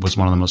that it was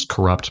one of the most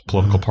corrupt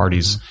political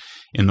parties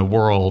in the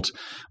world.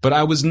 But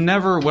I was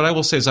never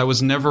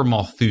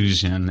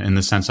Malthusian in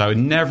the sense I would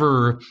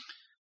never,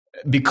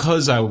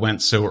 because I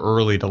went so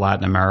early to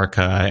Latin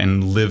America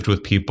and lived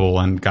with people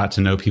and got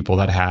to know people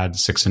that had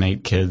 6 and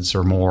 8 kids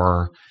or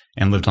more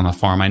and lived on a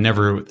farm, I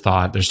never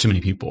thought there's too many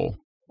people,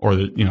 or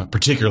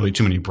particularly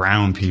too many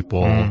brown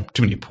people,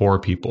 too many poor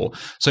people.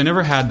 So I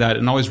never had that,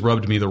 and always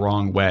rubbed me the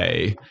wrong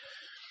way.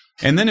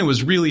 And then it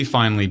was really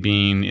finally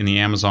being in the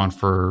Amazon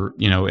for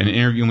an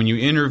interview. When you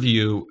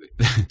interview,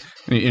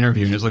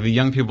 it's like the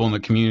young people in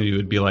the community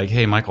would be like,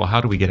 "Hey, Michael, how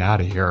do we get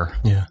out of here?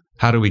 Yeah,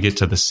 how do we get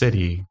to the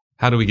city?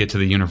 How do we get to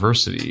the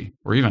university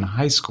or even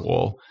high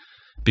school?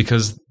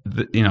 Because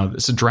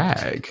it's a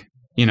drag."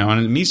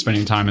 And me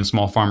spending time in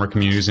small farmer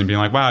communities and being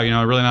like, wow,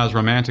 really not as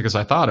romantic as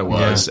I thought it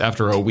was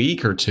after a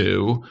week or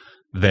two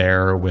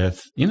there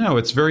with,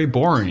 it's very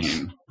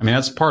boring.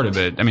 That's part of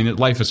it.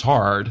 Life is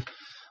hard,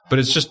 but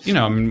it's just,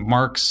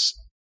 Marx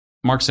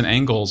and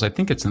Engels, I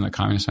think it's in the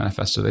Communist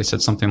Manifesto. They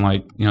said something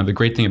like, the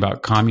great thing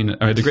about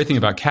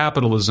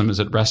capitalism is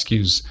it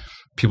rescues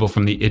people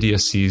from the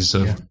idiocies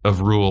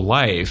of rural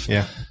life.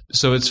 Yeah.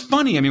 So it's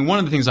funny. One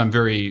of the things I'd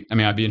be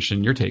interested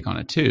in your take on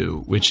it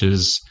too, which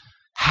is,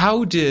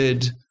 how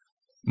did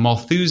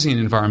Malthusian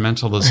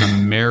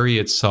environmentalism marry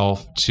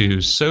itself to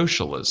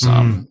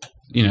socialism?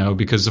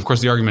 Because of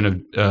course the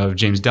argument of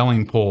James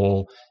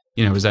Delingpole,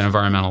 is that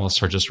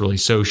environmentalists are just really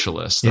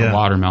socialists. They're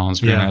watermelons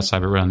green on the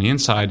outside but red on the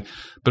inside.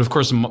 But of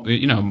course,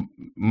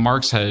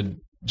 Marx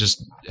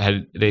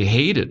they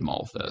hated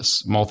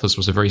Malthus. Malthus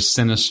was a very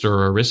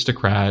sinister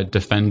aristocrat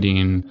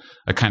defending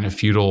a kind of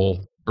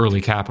feudal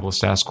early capitalist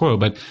status quo.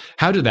 But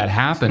how did that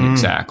happen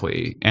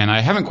exactly? And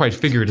I haven't quite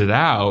figured it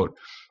out.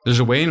 There's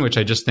a way in which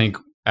I just think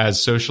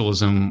as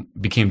socialism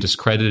became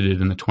discredited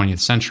in the 20th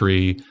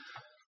century,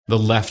 the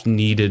left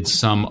needed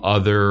some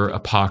other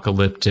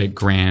apocalyptic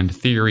grand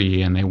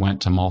theory, and they went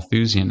to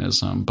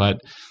Malthusianism. But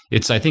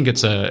I think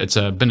it's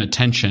been a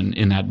tension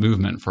in that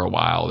movement for a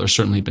while. There's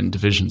certainly been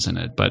divisions in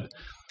it. But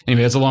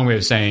anyway, that's a long way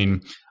of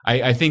saying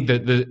I think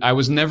that I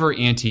was never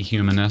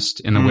anti-humanist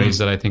in the ways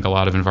that I think a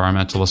lot of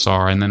environmentalists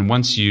are. And then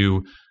once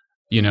you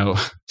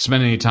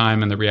spend any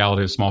time in the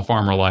reality of small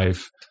farmer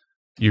life,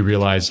 you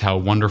realize how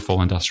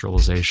wonderful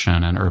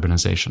industrialization and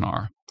urbanization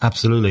are.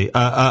 Absolutely.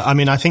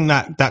 I think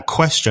that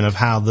question of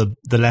how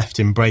the left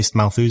embraced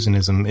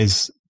Malthusianism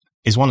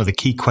is one of the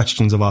key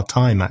questions of our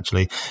time,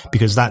 actually,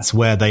 because that's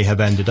where they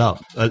have ended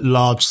up.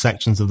 Large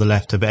sections of the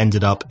left have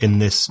ended up in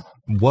this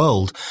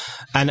world.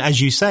 And as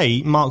you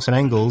say, Marx and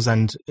Engels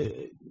and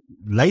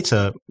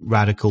later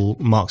radical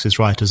Marxist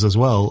writers as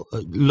well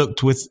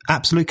looked with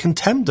absolute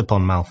contempt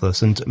upon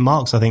Malthus. And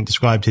Marx, I think,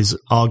 described his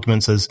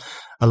arguments as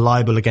a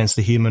libel against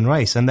the human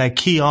race. And their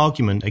key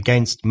argument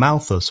against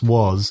Malthus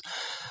was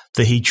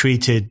that he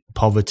treated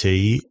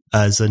poverty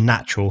as a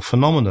natural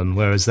phenomenon,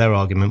 whereas their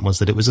argument was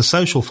that it was a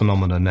social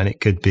phenomenon and it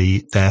could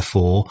be,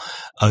 therefore,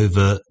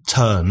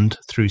 overturned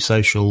through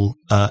social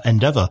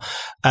endeavor.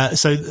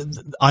 So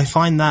I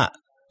find that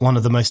one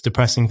of the most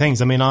depressing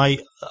things.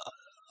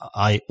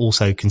 I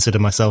also consider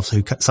myself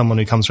someone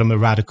who comes from a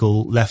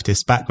radical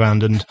leftist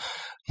background, and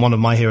one of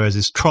my heroes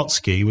is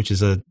Trotsky, which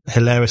is a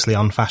hilariously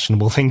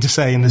unfashionable thing to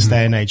say in this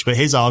day and age. But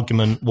his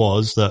argument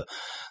was that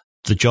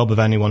the job of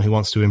anyone who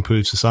wants to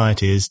improve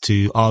society is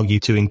to argue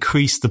to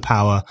increase the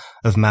power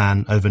of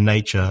man over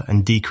nature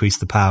and decrease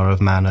the power of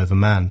man over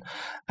man.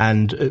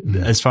 And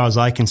as far as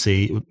I can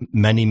see,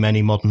 many,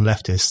 many modern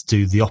leftists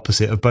do the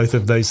opposite of both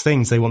of those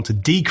things. They want to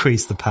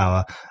decrease the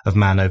power of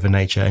man over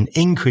nature and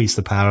increase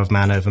the power of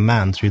man over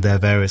man through their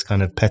various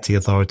kind of petty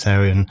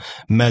authoritarian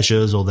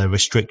measures or their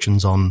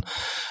restrictions on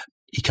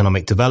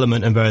economic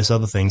development and various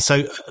other things.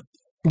 So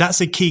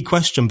that's a key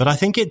question, but I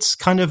think it's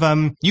kind of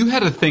You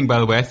had a thing, by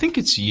the way, I think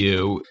it's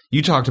you.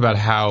 You talked about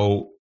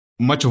how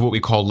much of what we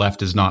call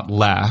left is not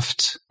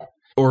left.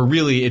 Or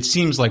really, it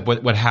seems like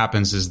what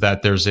happens is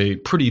that there's a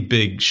pretty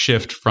big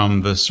shift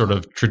from the sort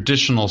of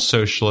traditional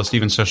socialist,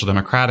 even social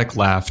democratic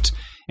left,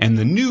 and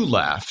the new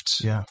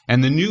left. Yeah.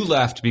 And the new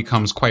left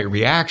becomes quite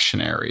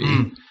reactionary.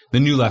 The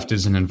new left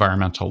is an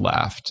environmental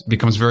left. It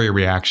becomes very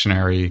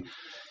reactionary.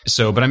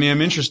 So, but I mean,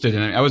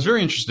 I was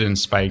very interested in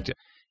Spiked.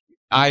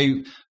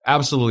 I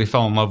absolutely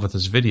fell in love with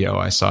this video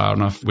I saw. I don't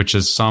know which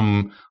is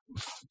some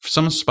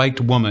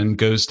spiked woman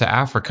goes to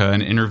Africa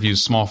and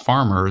interviews small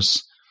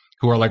farmers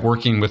who are like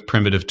working with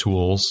primitive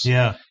tools.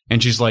 Yeah.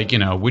 And she's like,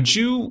 would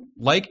you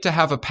like to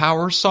have a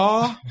power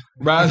saw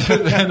rather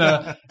than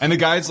and the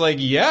guy's like,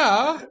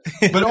 yeah,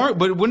 but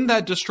wouldn't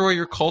that destroy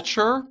your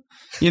culture?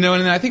 And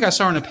then I think I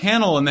saw her in a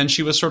panel and then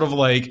she was sort of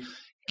like,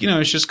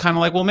 it's just kind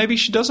of like, well, maybe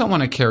she doesn't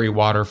want to carry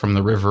water from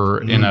the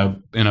river in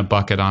a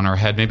bucket on her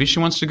head. Maybe she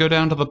wants to go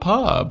down to the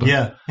pub.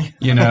 Yeah.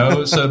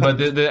 So, but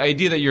the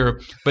idea that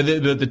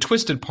the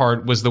twisted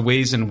part was the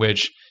ways in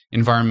which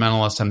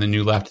environmentalists and the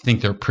new left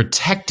think they're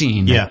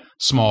protecting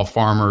small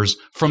farmers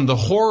from the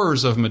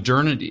horrors of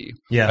modernity.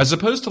 Yeah. As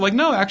opposed to like,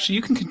 no, actually,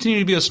 you can continue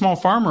to be a small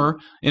farmer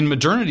in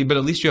modernity, but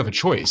at least you have a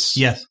choice.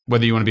 Yes.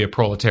 Whether you want to be a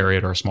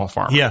proletariat or a small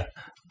farmer. Yeah,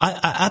 I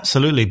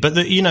absolutely. But,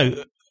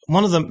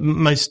 one of the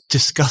most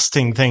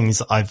disgusting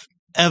things I've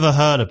ever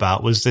heard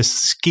about was this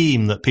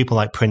scheme that people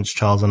like Prince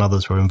Charles and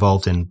others were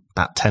involved in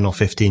about 10 or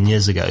 15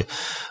 years ago,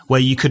 where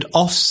you could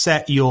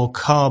offset your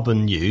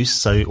carbon use,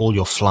 so all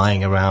your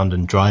flying around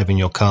and driving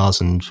your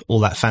cars and all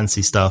that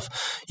fancy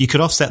stuff, you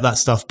could offset that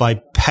stuff by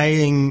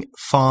paying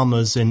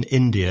farmers in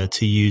India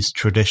to use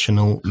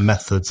traditional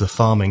methods of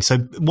farming. So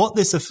what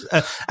this,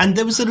 and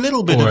there was a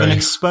little bit of an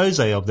expose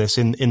of this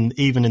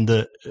even in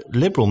the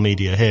liberal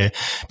media here,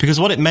 because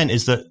what it meant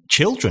is that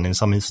children in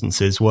some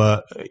instances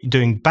were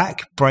doing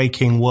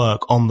back-breaking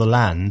work on the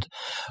land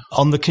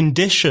on the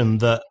condition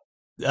that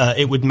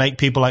it would make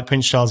people like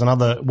Prince Charles and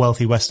other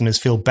wealthy Westerners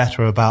feel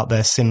better about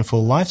their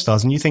sinful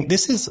lifestyles. And you think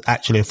this is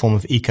actually a form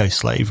of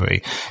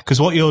eco-slavery, because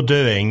what you're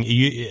doing,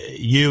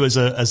 you as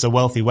a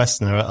wealthy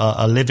Westerner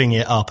are living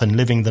it up and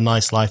living the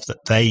nice life that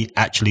they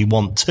actually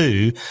want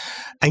to,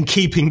 and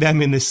keeping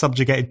them in this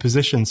subjugated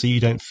position so you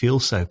don't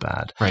feel so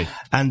bad. Right.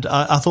 And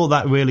I thought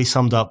that really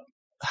summed up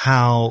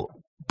how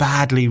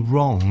badly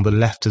wrong the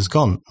left has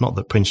gone. Not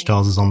that Prince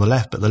Charles is on the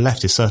left, but the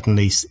left is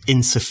certainly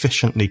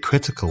insufficiently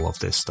critical of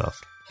this stuff.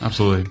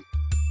 Absolutely.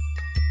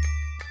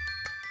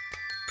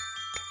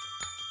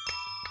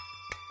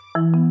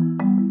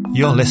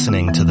 You're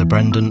listening to The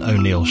Brendan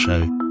O'Neill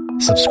Show.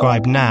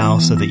 Subscribe now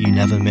so that you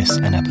never miss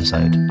an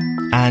episode.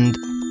 And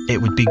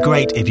it would be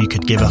great if you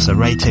could give us a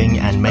rating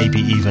and maybe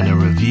even a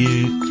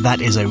review.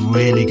 That is a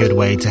really good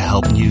way to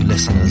help new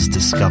listeners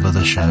discover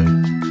the show.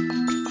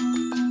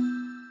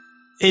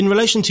 In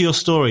relation to your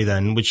story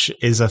then, which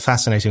is a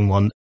fascinating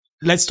one,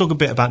 let's talk a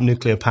bit about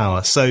nuclear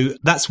power. So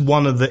that's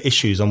one of the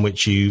issues on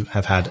which you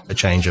have had a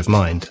change of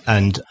mind.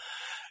 And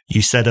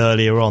you said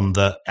earlier on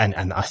that,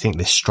 and I think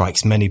this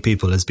strikes many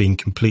people as being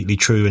completely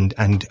true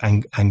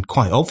and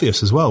quite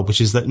obvious as well, which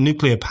is that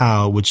nuclear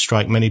power would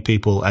strike many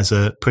people as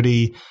a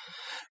pretty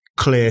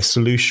clear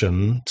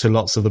solution to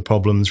lots of the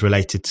problems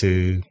related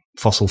to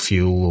fossil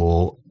fuel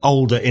or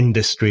older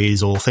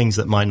industries or things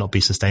that might not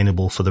be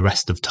sustainable for the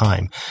rest of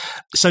time.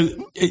 So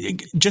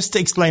just to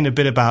explain a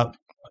bit about,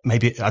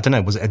 maybe, I don't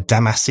know, was it a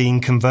Damascene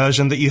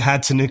conversion that you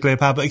had to nuclear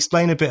power? But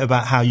explain a bit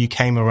about how you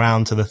came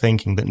around to the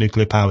thinking that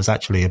nuclear power was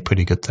actually a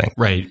pretty good thing.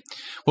 Right.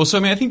 Well, so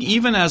I mean, I think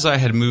even as I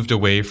had moved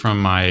away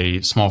from my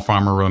small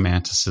farmer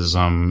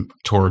romanticism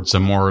towards a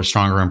more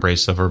stronger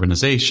embrace of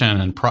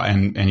urbanization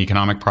and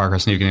economic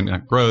progress and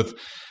economic growth,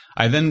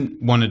 I then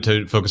wanted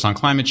to focus on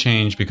climate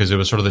change because it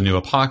was sort of the new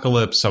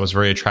apocalypse. I was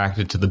very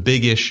attracted to the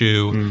big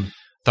issue.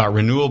 Thought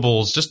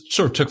renewables, just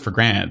sort of took for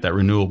granted that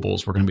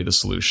renewables were going to be the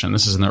solution.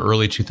 This is in the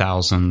early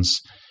 2000s.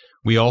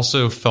 We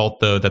also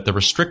felt, though, that the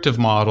restrictive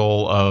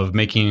model of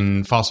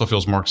making fossil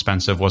fuels more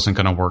expensive wasn't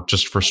going to work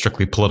just for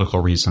strictly political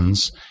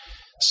reasons.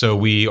 So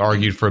we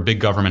argued for a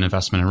big government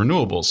investment in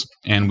renewables.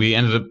 And we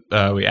ended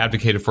up, we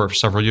advocated for it for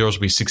several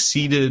years. We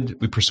succeeded.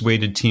 We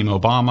persuaded Team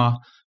Obama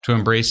to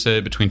embrace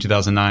it. Between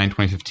 2009 and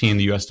 2015,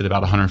 the U.S. did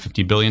about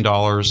 $150 billion.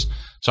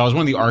 So I was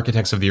one of the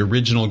architects of the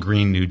original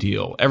Green New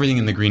Deal. Everything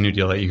in the Green New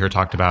Deal that you hear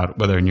talked about,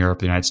 whether in Europe or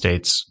the United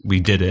States, we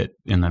did it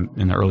in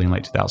the early and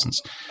late 2000s.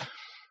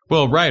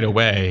 Well, right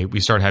away, we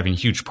started having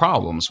huge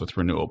problems with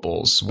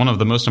renewables. One of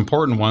the most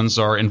important ones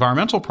are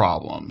environmental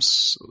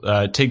problems.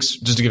 It takes,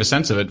 just to give a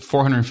sense of it,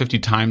 450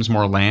 times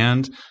more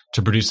land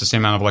to produce the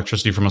same amount of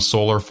electricity from a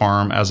solar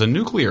farm as a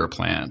nuclear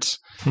plant.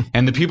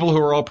 And the people who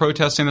are all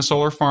protesting the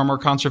solar farm are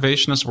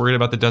conservationists worried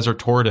about the desert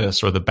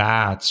tortoise or the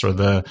bats or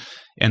the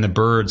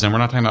birds. And we're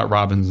not talking about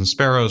robins and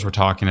sparrows. We're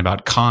talking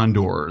about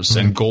condors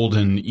and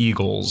golden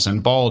eagles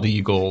and bald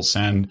eagles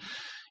and,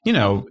 you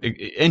know,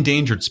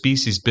 endangered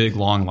species, big,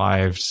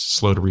 long-lived,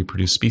 slow to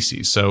reproduce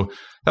species. So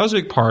that was a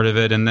big part of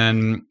it. And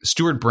then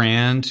Stuart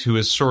Brand, who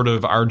is sort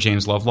of our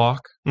James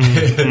Lovelock.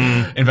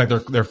 In fact,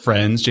 they're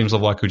friends. James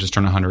Lovelock, who just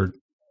turned 100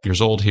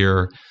 years old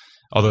here,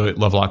 although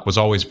Lovelock was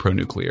always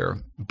pro-nuclear.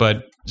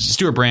 But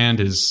Stuart Brand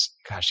is,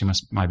 gosh, he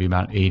might be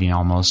about 80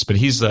 almost, but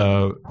he's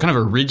a kind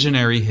of a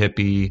visionary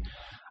hippie.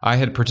 I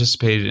had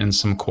participated in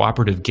some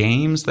cooperative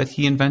games that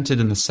he invented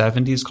in the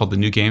 70s called the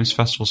New Games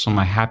Festival. Some of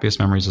my happiest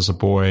memories as a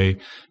boy,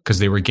 because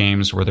they were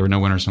games where there were no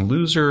winners and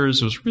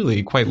losers. It was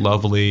really quite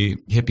lovely,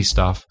 hippie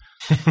stuff.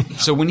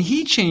 So when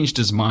he changed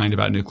his mind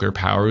about nuclear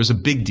power, it was a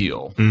big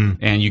deal.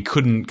 And you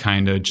couldn't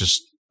kind of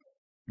just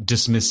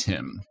dismiss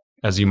him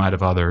as you might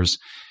have others.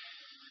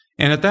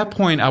 And at that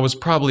point, I was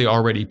probably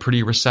already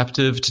pretty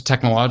receptive to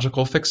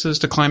technological fixes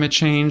to climate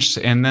change.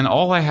 And then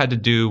all I had to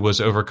do was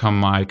overcome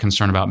my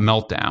concern about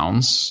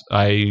meltdowns.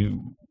 I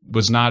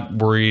was not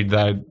worried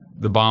that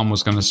the bomb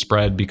was going to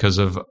spread because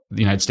of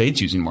the United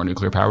States using more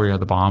nuclear power. We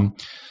had the bomb.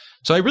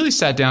 So I really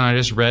sat down and I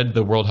just read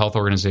the World Health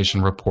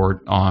Organization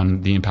report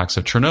on the impacts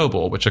of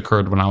Chernobyl, which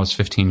occurred when I was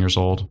 15 years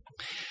old.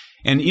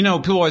 And,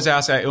 people always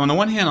ask, on the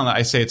one hand,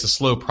 I say it's a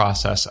slow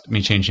process,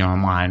 me changing my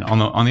mind.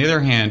 On the other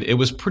hand, it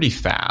was pretty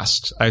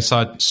fast. I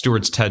saw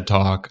Stuart's TED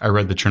Talk. I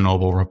read the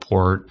Chernobyl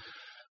report,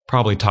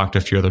 probably talked to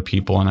a few other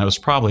people, and it was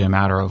probably a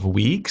matter of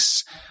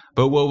weeks.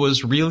 But what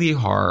was really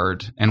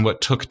hard and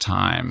what took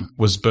time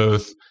was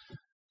both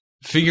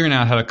figuring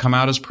out how to come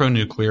out as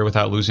pro-nuclear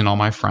without losing all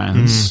my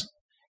friends,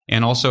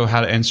 and also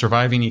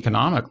surviving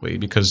economically,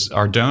 because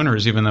our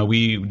donors, even though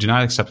we do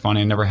not accept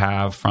funding, never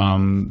have,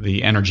 from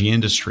the energy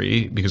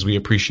industry, because we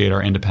appreciate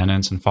our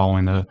independence and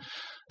following the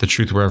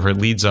truth wherever it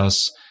leads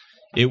us.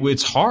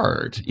 It's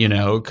hard,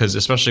 because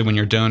especially when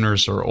your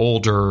donors are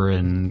older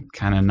and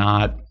kind of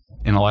not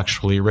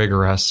intellectually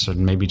rigorous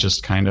and maybe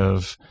just kind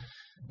of,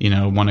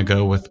 want to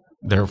go with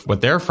what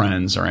their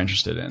friends are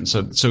interested in.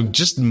 So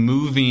just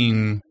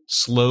moving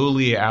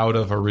slowly out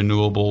of our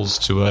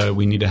renewables to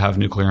we need to have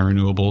nuclear and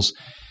renewables.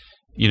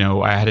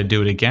 I had to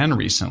do it again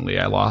recently.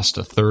 I lost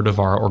a third of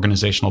our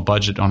organizational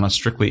budget on a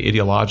strictly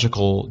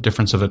ideological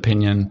difference of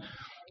opinion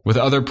with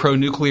other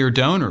pro-nuclear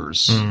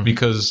donors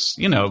because,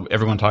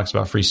 everyone talks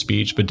about free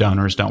speech, but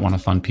donors don't want to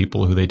fund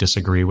people who they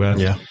disagree with.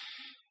 Yeah.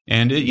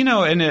 And,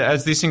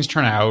 as these things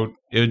turn out,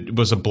 it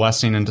was a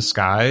blessing in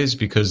disguise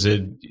because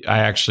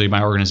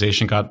my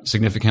organization got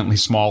significantly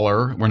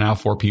smaller. We're now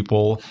 4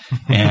 people.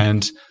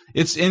 And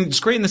it's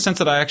great in the sense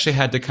that I actually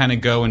had to kind of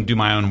go and do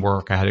my own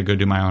work. I had to go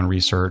do my own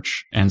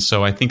research. And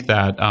so I think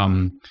that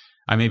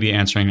I may be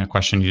answering a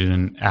question you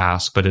didn't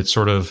ask, but it's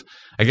sort of,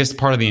 I guess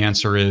part of the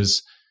answer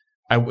is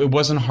it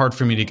wasn't hard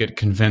for me to get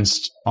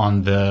convinced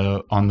on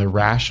the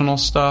rational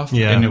stuff.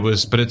 Yeah.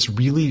 But it's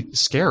really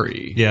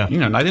scary. Yeah.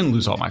 I didn't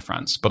lose all my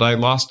friends, but I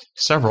lost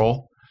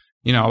several.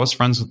 I was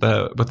friends with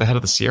the head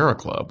of the Sierra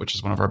Club, which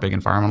is one of our big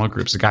environmental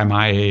groups, a guy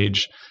my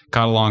age,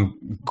 got along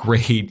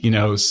great,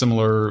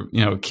 similar,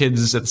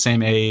 kids at the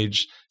same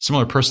age,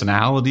 similar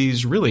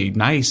personalities, really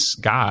nice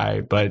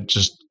guy, but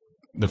just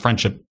the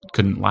friendship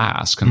couldn't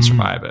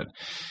survive it.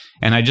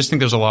 And I just think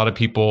there's a lot of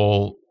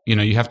people,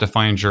 you have to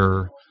find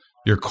your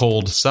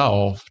cold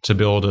self to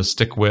be able to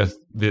stick with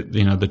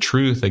the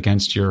truth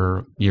against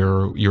your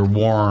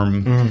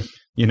warm,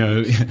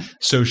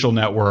 social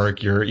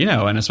network,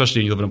 and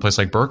especially you live in a place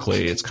like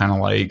Berkeley, it's kind of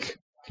like,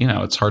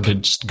 it's hard to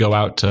just go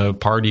out to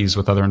parties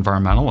with other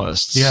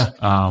environmentalists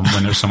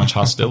when there's so much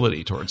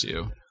hostility towards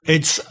you.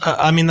 It's,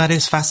 that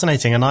is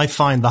fascinating. And I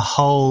find the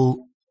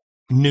whole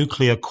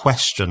nuclear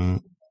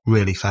question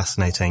really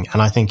fascinating.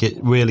 And I think it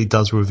really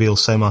does reveal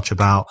so much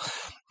about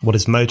what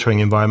is motoring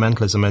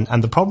environmentalism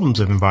and the problems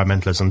of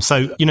environmentalism.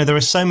 So, there are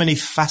so many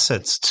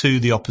facets to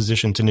the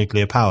opposition to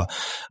nuclear power.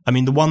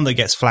 The one that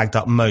gets flagged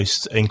up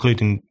most,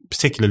 including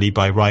particularly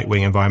by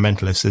right-wing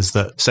environmentalists, is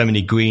that so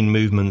many green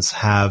movements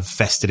have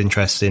vested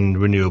interests in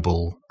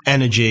renewable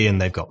energy and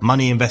they've got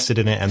money invested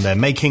in it and they're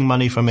making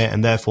money from it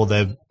and therefore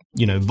they're,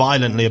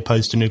 violently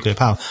opposed to nuclear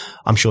power.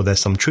 I'm sure there's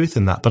some truth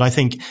in that, but I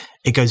think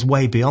it goes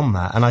way beyond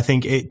that. And I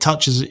think it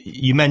touches,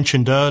 you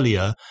mentioned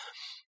earlier,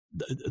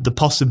 the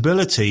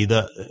possibility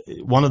that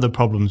one of the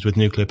problems with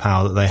nuclear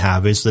power that they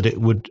have is that it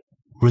would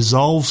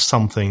resolve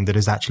something that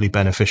is actually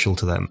beneficial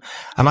to them.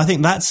 And I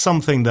think that's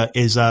something that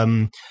is,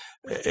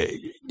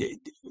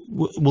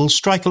 will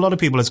strike a lot of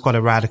people as quite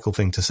a radical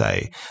thing to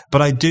say.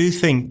 But I do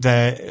think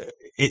that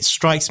it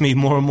strikes me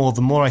more and more,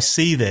 the more I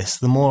see this,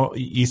 the more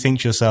you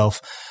think to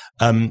yourself,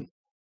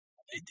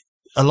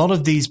 a lot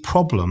of these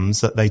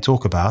problems that they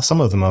talk about,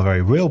 some of them are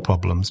very real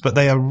problems, but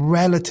they are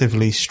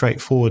relatively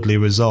straightforwardly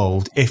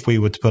resolved if we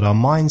were to put our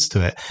minds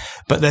to it.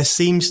 But there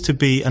seems to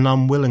be an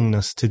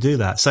unwillingness to do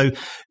that. So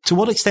to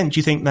what extent do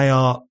you think they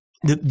are,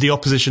 the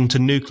opposition to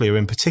nuclear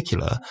in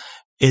particular,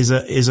 is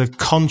a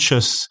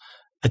conscious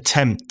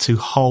attempt to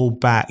hold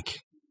back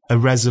a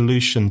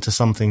resolution to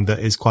something that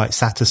is quite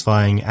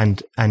satisfying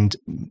and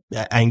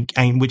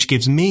which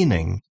gives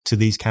meaning to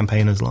these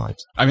campaigners'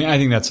 lives? I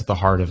think that's at the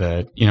heart of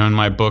it. In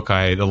my book,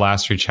 the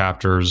last 3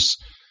 chapters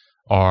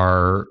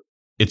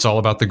it's all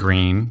about the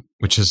green,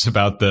 which is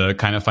about the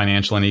kind of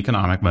financial and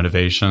economic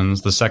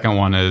motivations. The second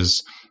one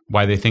is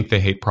why they think they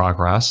hate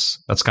progress.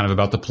 That's kind of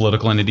about the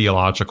political and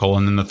ideological.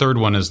 And then the third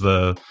one is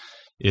the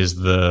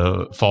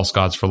false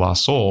gods for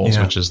lost souls,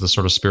 which is the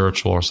sort of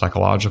spiritual or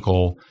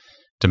psychological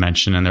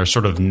dimension. And they're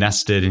sort of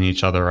nested in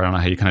each other. I don't know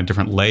how you kind of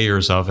different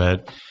layers of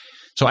it.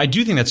 So I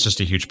do think that's just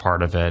a huge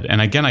part of it.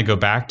 And again, I go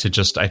back to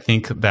just, I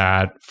think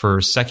that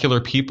for secular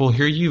people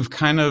here,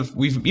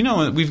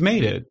 we've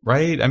made it,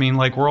 right? I mean,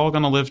 like, we're all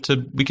going to live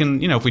to, we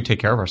can, if we take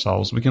care of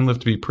ourselves, we can live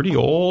to be pretty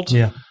old.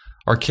 Yeah.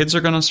 Our kids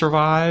are going to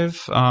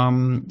survive. We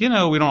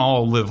don't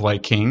all live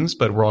like kings,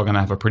 but we're all going to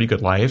have a pretty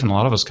good life. And a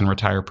lot of us can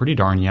retire pretty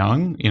darn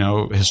young,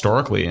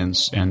 historically and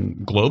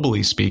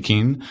globally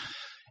speaking.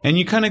 And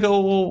you kind of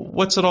go, well,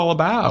 what's it all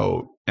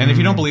about? And if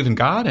you don't believe in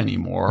God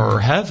anymore or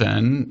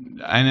heaven,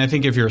 and I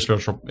think if you're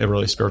a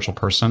really spiritual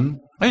person,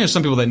 I think there's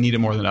some people that need it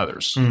more than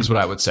others, is what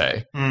I would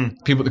say.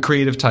 People, the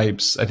creative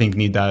types, I think,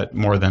 need that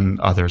more than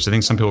others. I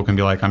think some people can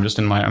be like, I'm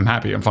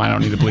happy, I'm fine, I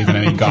don't need to believe in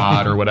any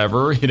God or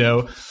whatever,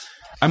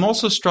 I'm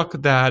also struck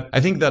that I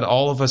think that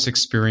all of us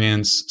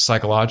experience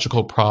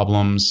psychological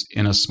problems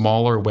in a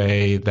smaller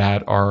way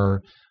that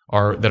are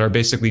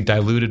basically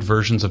diluted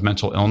versions of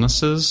mental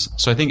illnesses.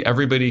 So I think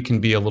everybody can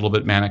be a little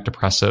bit manic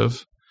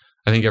depressive.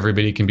 I think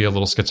everybody can be a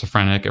little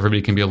schizophrenic.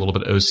 Everybody can be a little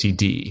bit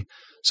OCD.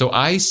 So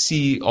I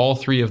see all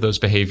three of those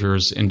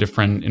behaviors in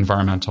different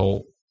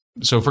environmental.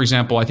 So for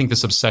example, I think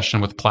this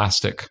obsession with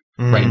plastic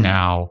right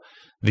now,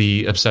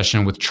 the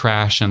obsession with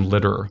trash and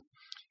litter.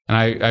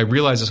 And I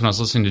realized this when I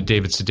was listening to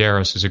David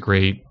Sedaris, who's a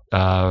great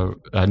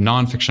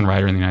nonfiction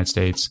writer in the United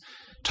States,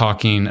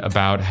 talking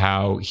about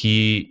how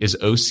he is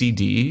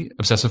OCD,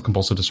 obsessive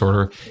compulsive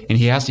disorder, and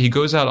he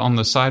goes out on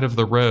the side of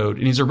the road,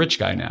 and he's a rich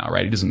guy now,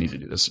 right? He doesn't need to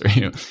do this.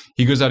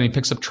 He goes out and he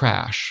picks up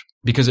trash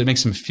because it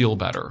makes him feel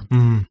better.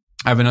 I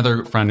have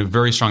another friend, a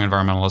very strong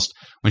environmentalist.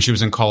 When she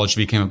was in college,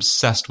 she became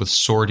obsessed with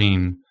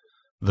sorting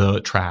the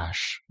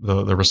trash,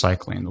 the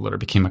recycling, the litter. It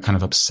became a kind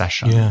of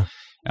obsession. Yeah.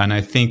 And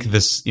I think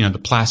this, the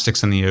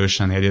plastics in the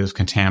ocean, the idea of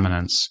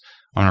contaminants,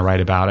 I want to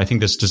write about. I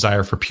think this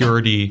desire for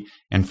purity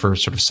and for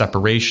sort of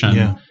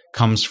separation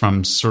comes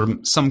from sort of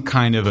some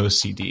kind of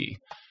OCD.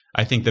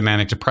 I think the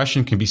manic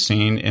depression can be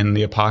seen in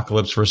the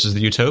apocalypse versus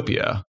the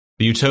utopia.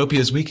 The utopia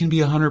is we can be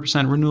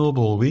 100%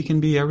 renewable. We can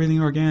be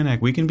everything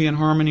organic. We can be in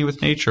harmony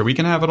with nature. We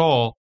can have it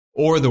all.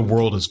 Or the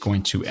world is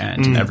going to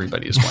end and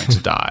everybody is going to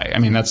die. I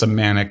mean, that's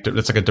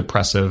like a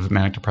depressive,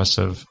 manic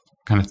depressive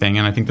kind of thing.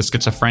 And I think the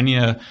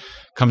schizophrenia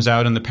comes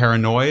out in the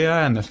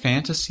paranoia and the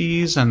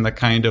fantasies and the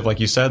kind of, like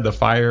you said, the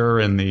fire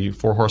and the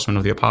four horsemen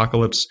of the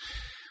apocalypse.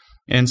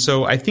 And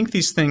so I think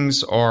these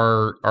things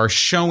are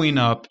showing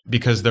up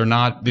because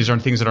these are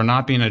things that are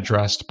not being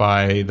addressed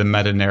by the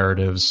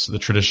meta-narratives, the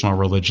traditional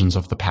religions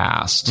of the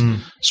past.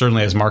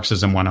 Certainly as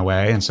Marxism went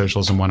away and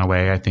socialism went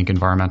away, I think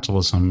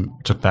environmentalism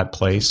took that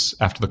place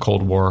after the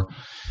Cold War.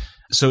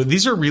 So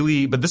these are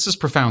but this is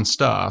profound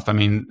stuff. I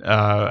mean,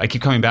 I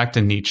keep coming back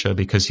to Nietzsche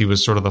because he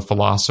was sort of the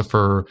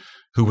philosopher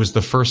who was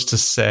the first to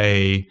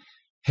say,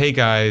 hey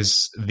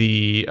guys,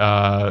 the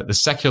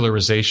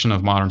secularization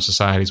of modern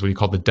societies, what he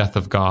called the death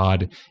of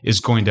God,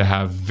 is going to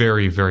have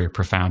very, very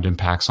profound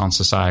impacts on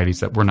societies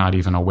that we're not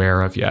even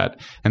aware of yet.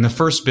 And the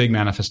first big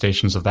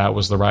manifestations of that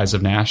was the rise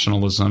of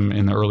nationalism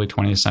in the early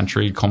 20th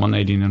century,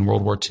 culminating in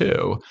World War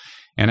II.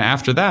 And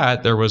after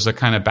that, there was a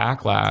kind of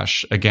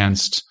backlash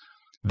against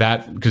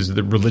that because of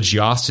the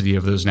religiosity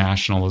of those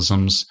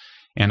nationalisms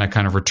and a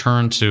kind of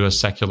return to a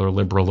secular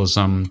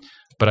liberalism.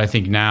 But I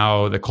think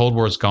now the Cold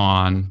War is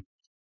gone.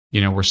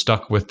 We're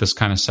stuck with this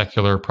kind of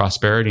secular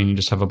prosperity, and you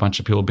just have a bunch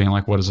of people being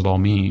like, what does it all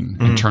mean?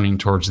 And turning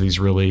towards these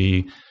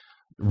really,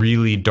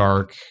 really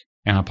dark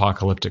and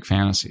apocalyptic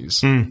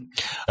fantasies.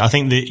 I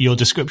think your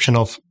description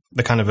of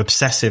the kind of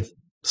obsessive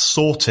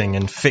sorting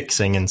and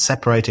fixing and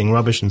separating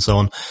rubbish and so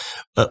on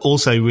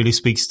also really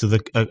speaks to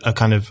a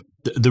kind of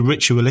the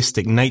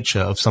ritualistic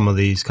nature of some of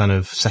these kind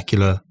of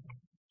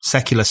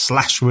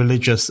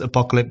secular/religious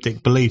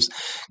apocalyptic beliefs.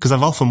 Because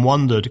I've often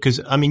wondered, because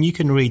I mean, you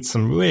can read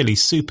some really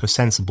super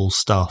sensible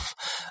stuff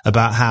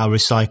about how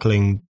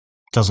recycling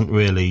doesn't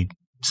really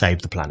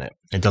save the planet.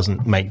 It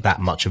doesn't make that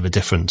much of a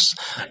difference.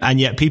 And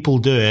yet people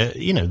do it,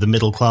 the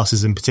middle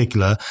classes in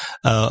particular.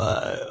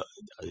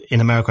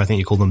 In America, I think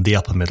you call them the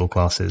upper middle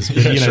classes.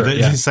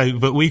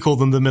 But we call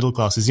them the middle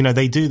classes.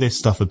 They do this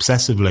stuff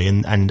obsessively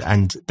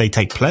and they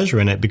take pleasure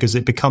in it because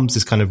it becomes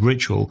this kind of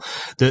ritual.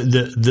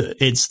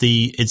 It's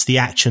the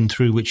action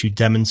through which you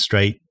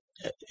demonstrate,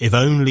 if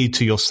only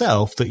to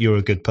yourself, that you're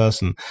a good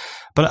person.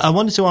 But I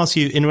wanted to ask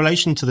you, in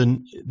relation to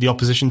the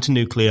opposition to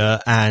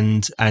nuclear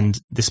and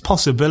this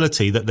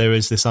possibility that there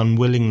is this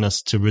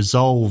unwillingness to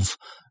resolve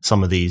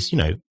some of these,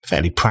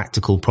 fairly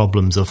practical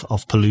problems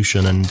of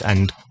pollution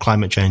and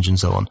climate change and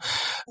so on.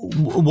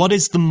 What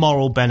is the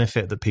moral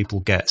benefit that people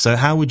get? So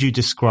how would you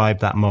describe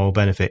that moral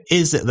benefit?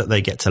 Is it that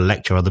they get to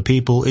lecture other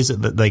people? Is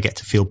it that they get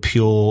to feel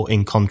pure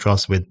in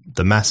contrast with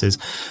the masses?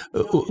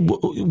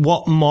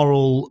 What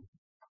moral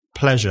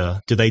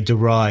pleasure do they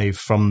derive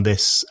from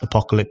this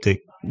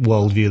apocalyptic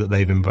worldview that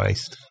they've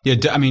embraced? Yeah,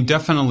 I mean,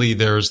 definitely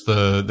there's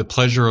the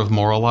pleasure of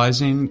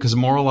moralizing, because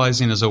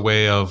moralizing is a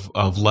way of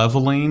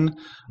leveling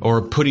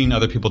or putting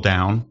other people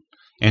down.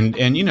 And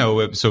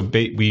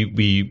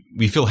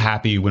we feel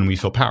happy when we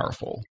feel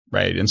powerful,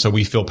 right? And so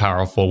we feel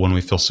powerful when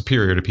we feel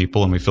superior to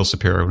people, and we feel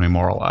superior when we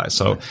moralize.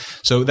 So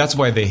that's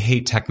why they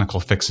hate technical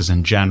fixes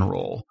in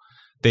general.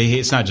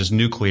 It's not just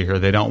nuclear.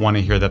 They don't want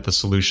to hear that the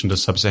solution to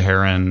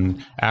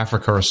sub-Saharan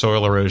Africa or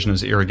soil erosion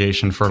is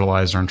irrigation,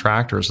 fertilizer, and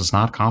tractors. It's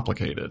not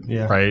complicated,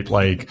 right?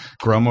 Like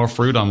grow more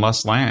fruit on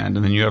less land,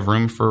 and then you have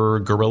room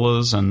for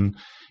gorillas and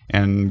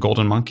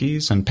golden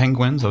monkeys and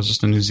penguins. I was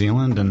just in New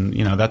Zealand, and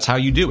that's how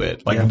you do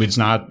it. Like it's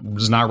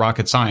not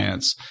rocket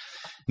science.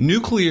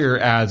 Nuclear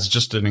adds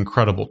just an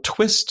incredible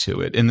twist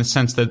to it in the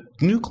sense that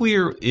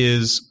nuclear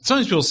is,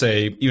 sometimes people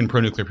say, even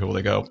pro-nuclear people,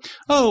 they go,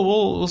 oh,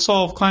 we'll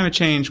solve climate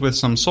change with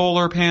some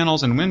solar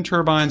panels and wind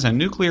turbines and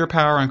nuclear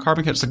power and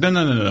carbon capture. It's like,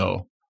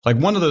 no. Like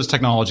one of those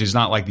technologies is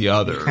not like the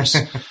others.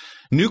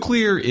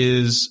 Nuclear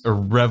is a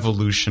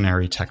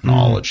revolutionary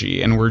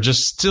technology, and we're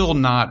just still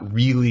not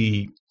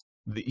really,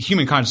 the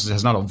human consciousness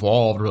has not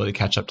evolved really to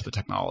catch up to the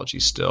technology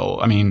still.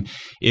 I mean,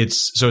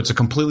 it's a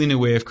completely new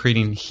way of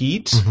creating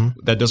heat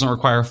that doesn't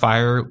require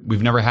fire.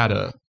 We've never had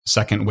a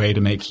second way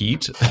to make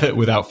heat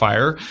without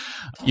fire,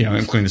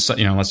 including the sun,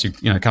 unless you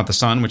count the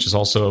sun, which is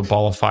also a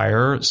ball of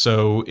fire.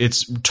 So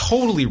it's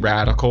totally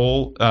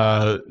radical.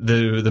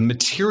 The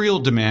material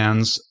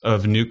demands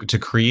of to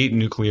create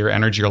nuclear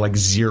energy are like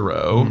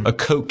zero. A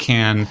Coke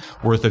can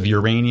worth of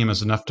uranium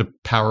is enough to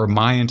power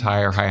my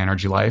entire high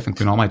energy life,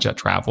 including all my jet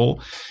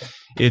travel.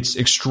 It's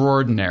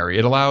extraordinary.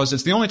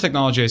 It's the only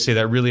technology I say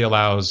that really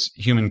allows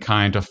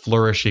humankind to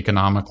flourish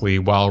economically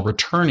while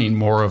returning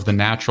more of the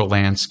natural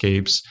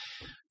landscapes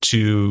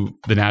to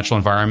the natural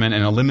environment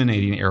and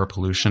eliminating air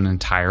pollution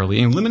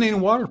entirely and eliminating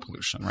water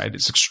pollution, right?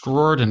 It's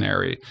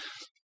extraordinary.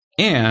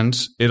 And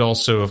it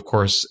also, of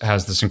course,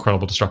 has this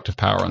incredible destructive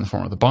power in the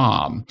form of the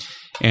bomb.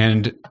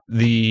 And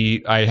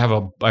I have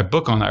a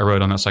book on that I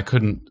wrote on this. I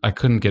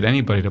couldn't get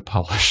anybody to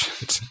publish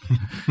it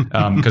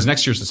because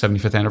next year's the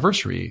 75th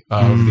anniversary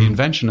of the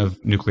invention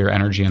of nuclear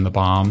energy and the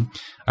bomb.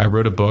 I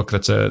wrote a book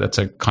that's a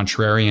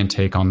contrarian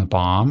take on the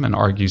bomb and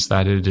argues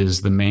that it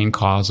is the main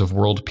cause of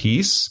world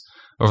peace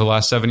over the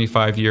last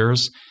 75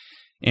 years,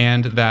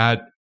 and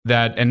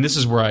and this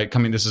is where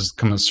this is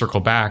coming to circle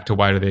back to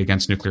why are they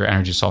against nuclear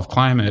energy to solve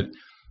climate.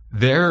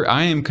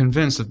 I am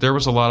convinced that there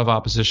was a lot of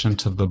opposition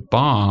to the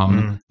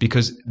bomb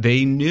because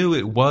they knew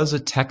it was a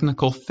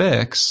technical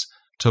fix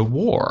to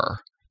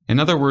war. In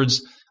other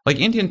words, like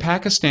India and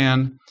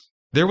Pakistan,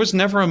 there was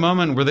never a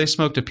moment where they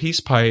smoked a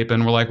peace pipe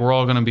and were like, we're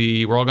all going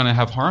to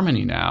have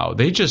harmony now.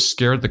 They just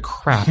scared the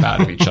crap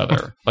out of each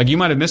other. Like you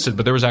might have missed it,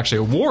 but there was actually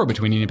a war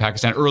between India and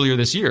Pakistan earlier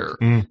this year.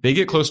 They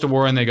get close to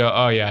war and they go,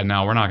 oh yeah,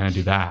 no, we're not going to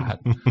do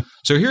that.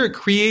 So here it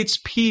creates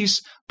peace,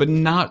 but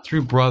not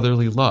through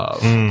brotherly love.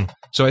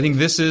 So I think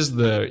this is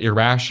the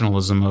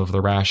irrationalism of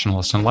the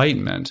rationalist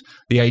enlightenment.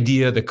 The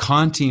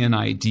Kantian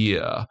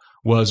idea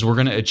was we're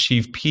going to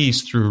achieve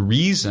peace through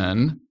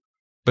reason.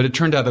 But it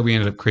turned out that we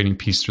ended up creating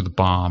peace through the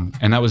bomb.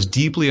 And that was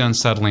deeply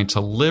unsettling to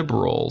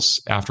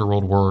liberals after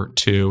World War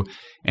II.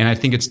 And I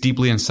think it's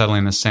deeply unsettling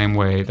in the same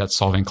way that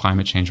solving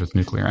climate change with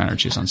nuclear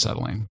energy is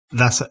unsettling.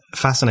 That's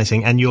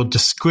fascinating. And your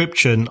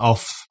description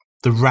of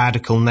the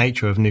radical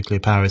nature of nuclear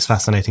power is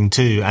fascinating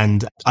too.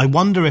 And I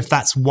wonder if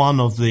that's one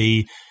of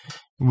the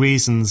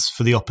reasons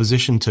for the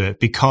opposition to it,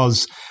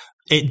 because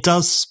it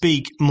does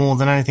speak more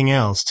than anything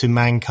else to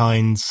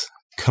mankind's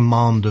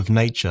command of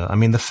nature. I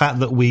mean, the fact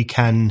that we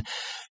can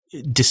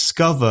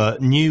discover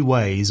new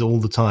ways all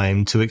the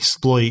time to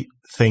exploit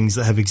things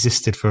that have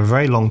existed for a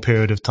very long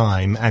period of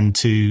time and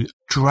to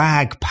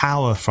drag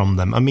power from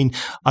them. I mean,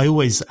 I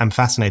always am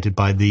fascinated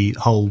by the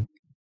whole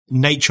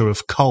nature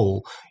of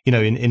coal.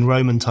 In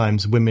Roman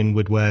times, women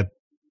would wear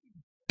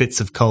bits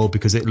of coal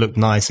because it looked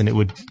nice and it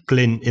would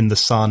glint in the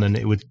sun and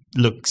it would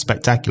look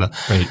spectacular.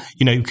 Right.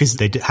 Because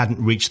they hadn't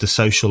reached the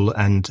social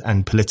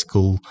and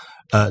political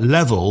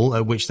level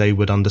at which they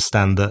would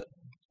understand that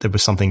there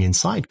was something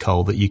inside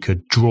coal that you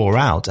could draw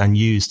out and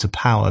use to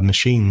power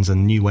machines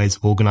and new ways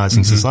of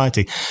organizing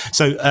society.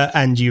 So,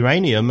 and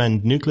uranium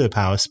and nuclear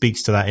power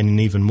speaks to that in an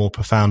even more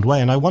profound way.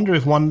 And I wonder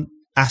if one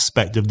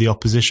aspect of the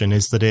opposition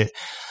is that it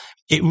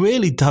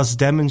really does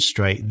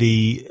demonstrate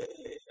the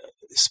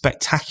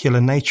spectacular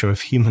nature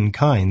of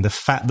humankind, the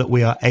fact that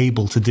we are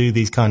able to do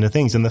these kind of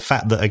things, and the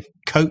fact that a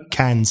Coke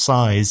can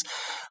size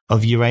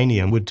of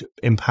uranium would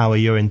empower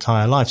your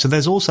entire life. So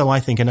there's also, I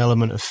think, an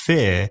element of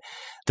fear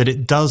that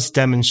it does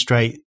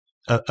demonstrate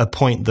a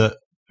point that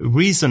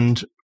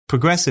reasoned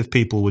progressive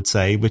people would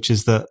say, which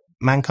is that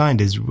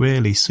mankind is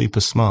really super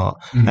smart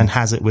and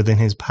has it within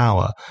his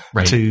power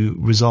to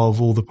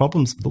resolve all the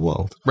problems of the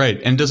world.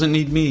 Right. And doesn't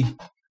need me.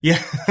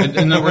 Yeah.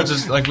 In other words,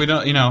 it's like we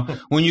don't,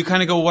 when you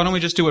kind of go, why don't we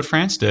just do what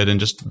France did and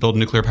just build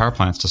nuclear power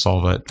plants to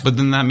solve it? But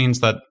then that means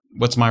that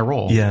what's my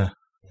role? Yeah.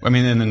 I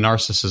mean, in the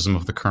narcissism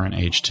of the current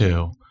age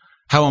too.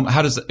 How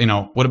does,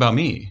 what about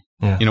me?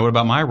 Yeah. What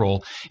about my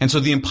role? And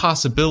so the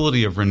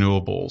impossibility of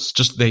renewables,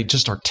 they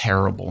just are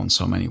terrible in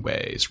so many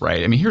ways,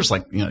 right? I mean, here's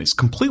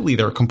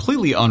they're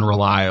completely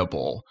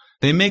unreliable.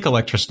 They make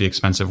electricity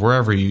expensive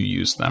wherever you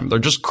use them. They're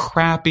just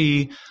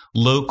crappy,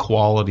 low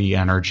quality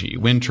energy,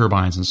 wind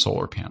turbines and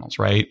solar panels,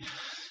 right?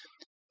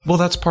 Well,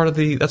 that's part of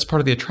the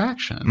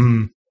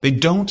attraction. They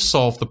don't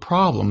solve the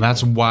problem.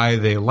 That's why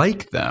they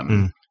like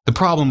them. The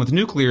problem with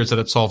nuclear is that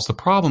it solves the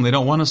problem. They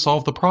don't want to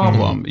solve the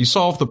problem. You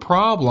solve the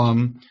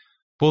problem,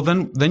 well,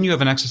 then you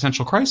have an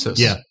existential crisis.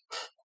 Yeah.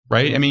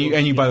 Right? I mean,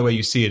 and by the way,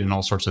 you see it in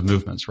all sorts of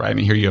movements, right? I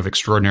mean, here you have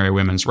extraordinary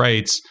women's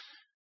rights,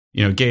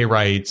 gay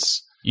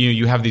rights.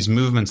 You have these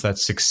movements that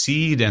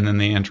succeed and then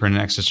they enter an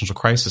existential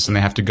crisis and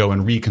they have to go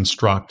and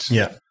reconstruct.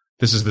 Yeah.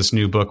 This is this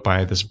new book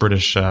by this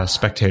British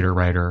Spectator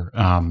writer,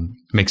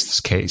 makes this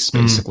case,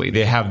 basically.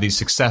 They have these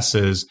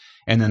successes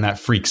and then that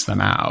freaks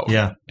them out.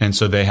 Yeah. And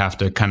so they have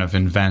to kind of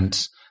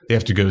they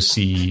have to go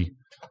see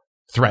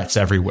threats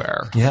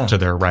everywhere to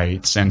their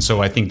rights. And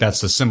so I think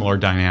that's a similar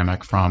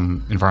dynamic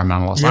from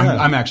environmentalists. Yeah.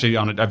 I'm actually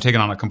I've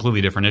taken on a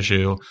completely different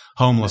issue,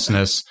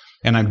 homelessness,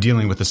 and I'm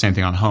dealing with the same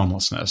thing on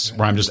homelessness,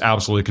 where I'm just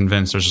absolutely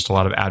convinced there's just a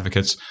lot of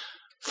advocates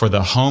for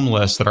the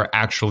homeless that are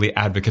actually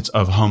advocates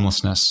of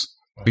homelessness,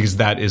 because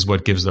that is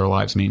what gives their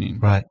lives meaning.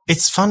 Right.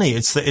 It's funny.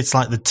 It's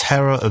like the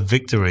terror of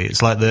victory.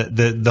 It's like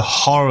the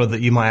horror that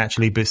you might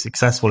actually be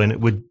successful in. It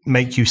would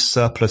make you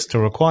surplus to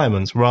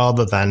requirements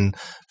rather than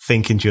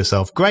thinking to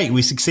yourself, great,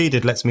 we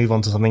succeeded. Let's move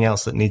on to something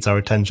else that needs our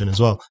attention as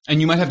well. And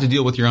you might have to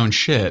deal with your own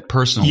shit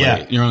personally,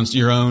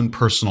 your own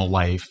personal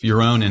life, your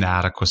own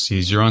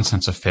inadequacies, your own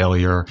sense of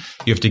failure.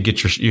 You have to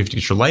get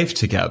your life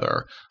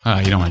together.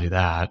 You don't want to do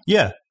that.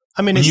 Yeah.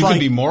 I mean, it's you like, can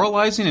be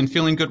moralizing and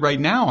feeling good right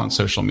now on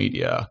social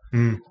media.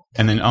 And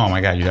then, oh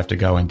my God, you have to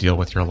go and deal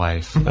with your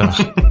life.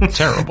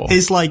 Terrible.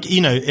 It's like,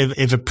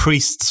 if a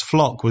priest's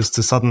flock was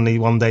to suddenly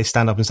one day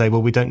stand up and say,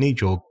 well, we don't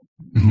need your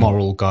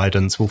moral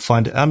guidance, we'll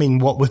find it. I mean,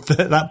 what would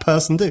that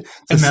person do?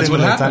 And that's what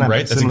happened,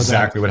 right? That's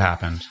exactly what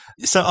happened.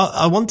 So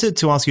I wanted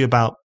to ask you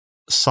about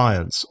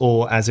science,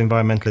 or as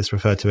environmentalists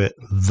refer to it,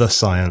 the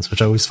science,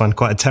 which I always find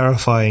quite a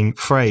terrifying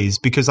phrase,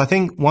 because I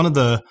think one of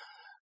the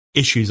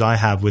issues I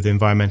have with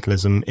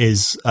environmentalism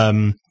is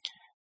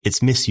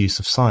its misuse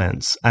of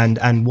science,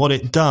 and what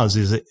it does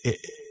is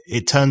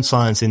it turns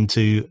science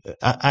into,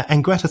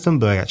 and Greta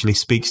Thunberg actually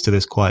speaks to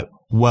this quite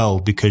well,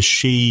 because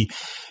she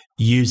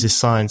uses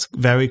science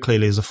very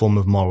clearly as a form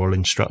of moral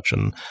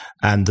instruction,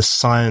 and the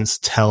science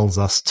tells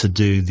us to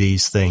do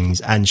these things,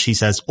 and she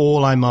says,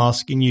 all I'm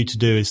asking you to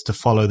do is to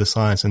follow the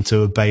science and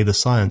to obey the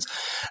science.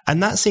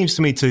 And that seems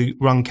to me to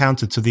run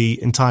counter to the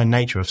entire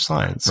nature of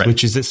science, right,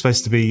 which is it's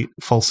supposed to be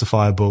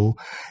falsifiable.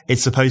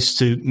 It's supposed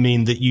to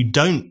mean that you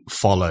don't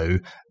follow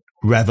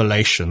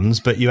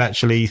revelations, but you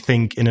actually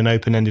think in an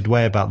open-ended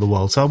way about the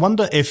world. So I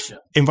wonder if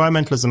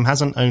environmentalism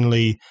hasn't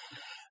only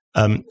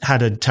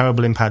had a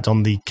terrible impact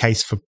on the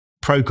case for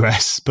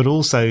progress, but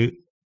also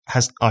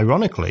has,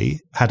 ironically,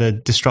 had a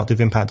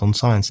destructive impact on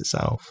science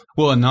itself.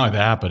 Well, and not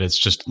that, but it's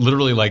just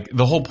literally like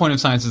the whole point of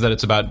science is that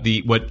it's about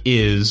what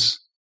is,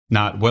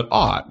 not what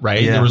ought,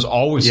 right? Yeah. There was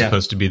always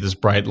supposed to be this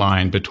bright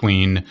line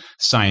between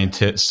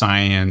science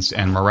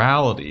and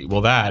morality.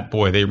 Well,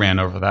 they ran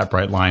over that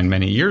bright line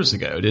many years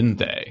ago, didn't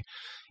they?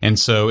 And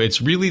so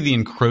it's really the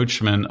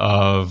encroachment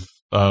of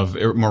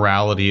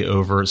morality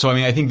over. So, I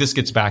mean, I think this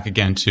gets back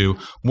again to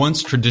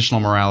once traditional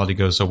morality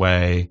goes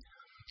away,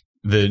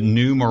 the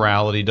new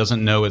morality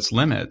doesn't know its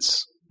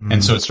limits.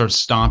 And so it starts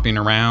stomping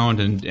around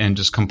and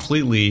just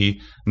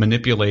completely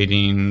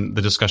manipulating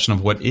the discussion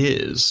of what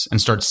is, and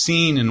starts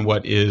seeing in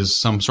what is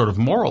some sort of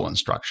moral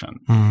instruction.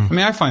 I mean,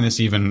 I find this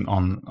even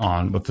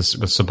with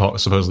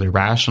supposedly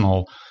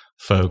rational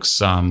folks.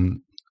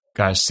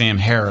 Sam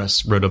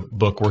Harris wrote a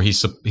book where he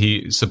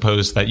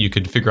supposed that you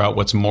could figure out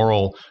what's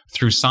moral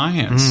through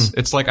science.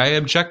 It's like, I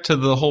object to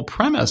the whole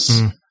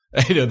premise.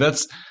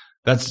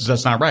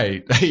 That's not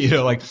right.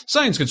 Like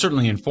science could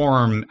certainly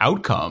inform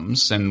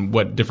outcomes and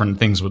what different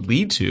things would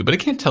lead to, but it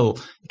can't tell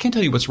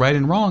you what's right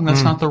and wrong.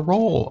 That's not the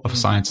role of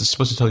science. It's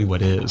supposed to tell you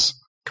what is.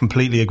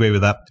 Completely agree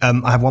with that.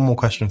 I have one more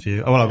question for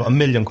you. Well, I've got a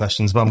million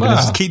questions, but I'm going to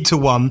just keep to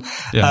one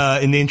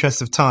in the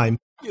interest of time.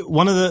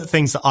 One of the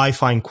things that I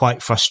find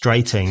quite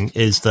frustrating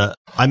is that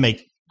I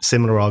make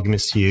similar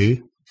arguments to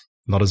you,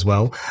 not as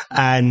well.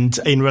 And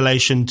in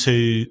relation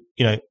to,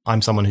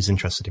 I'm someone who's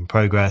interested in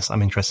progress.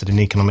 I'm interested in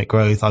economic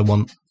growth. I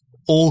want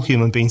all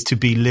human beings to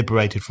be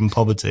liberated from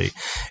poverty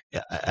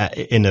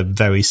in a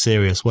very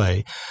serious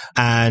way.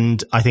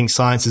 And I think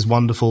science is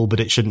wonderful,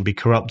 but it shouldn't be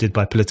corrupted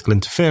by political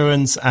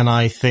interference. And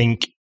I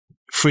think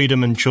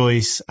freedom and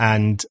choice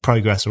and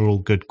progress are all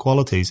good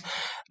qualities.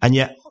 And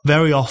yet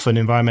very often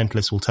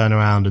environmentalists will turn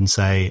around and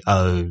say,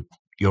 oh,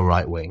 you're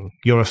right wing.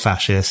 You're a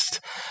fascist.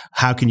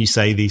 How can you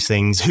say these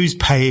things? Who's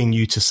paying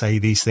you to say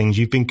these things?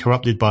 You've been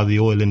corrupted by the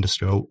oil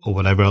industry or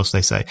whatever else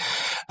they say.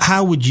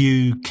 How would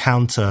you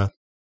counter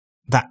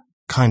that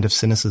kind of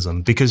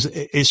cynicism? Because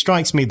it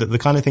strikes me that the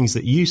kind of things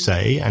that you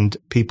say and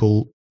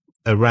people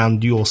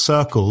around your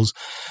circles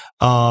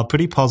are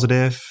pretty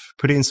positive,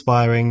 pretty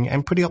inspiring,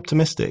 and pretty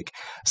optimistic.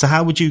 So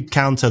how would you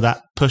counter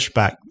that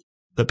pushback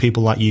that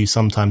people like you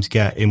sometimes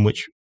get, in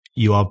which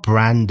you are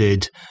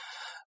branded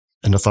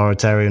an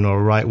authoritarian or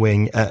a right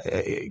wing,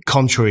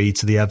 contrary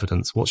to the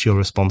evidence? What's your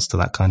response to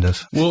that kind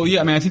of? Well,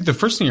 yeah, I mean, I think the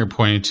first thing you're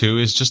pointing to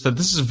is just that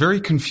this is a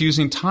very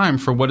confusing time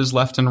for what is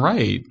left and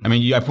right. I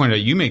mean, I pointed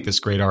out, you make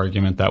this great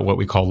argument that what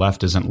we call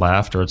left isn't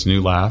left, or it's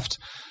new left.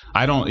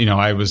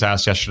 I was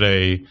asked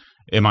yesterday,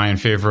 am I in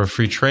favor of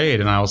free trade?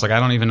 And I was like, I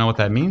don't even know what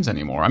that means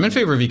anymore. I'm in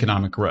favor of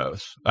economic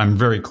growth. I'm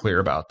very clear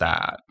about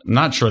that. I'm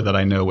not sure that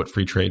I know what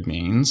free trade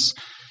means.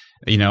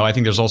 I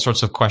think there's all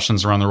sorts of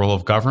questions around the role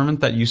of government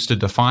that used to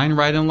define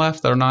right and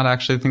left that are not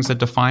actually things that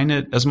define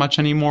it as much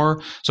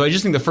anymore. So I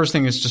just think the first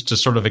thing is just to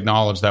sort of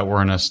acknowledge that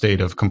we're in a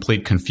state of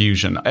complete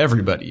confusion.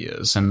 Everybody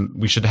is. And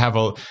we should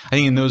I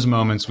think in those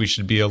moments, we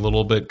should be a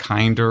little bit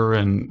kinder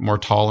and more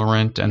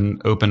tolerant and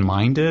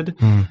open-minded.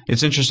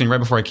 It's interesting. Right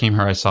before I came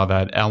here, I saw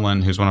that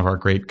Ellen, who's one of our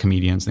great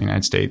comedians in the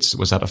United States,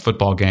 was at a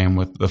football game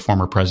with the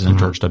former president,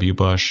 George W.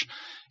 Bush.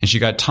 And she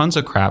got tons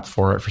of crap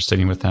for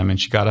sitting with him. And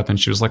she got up and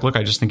she was like, look,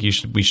 I just think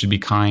we should be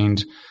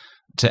kind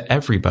to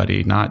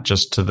everybody, not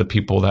just to the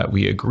people that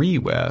we agree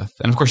with.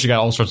 And of course, she got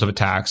all sorts of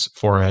attacks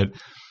for it.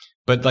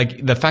 But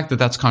like the fact that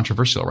that's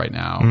controversial right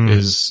now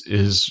is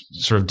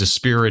sort of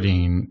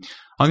dispiriting.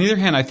 On the other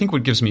hand, I think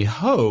what gives me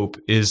hope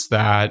is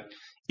that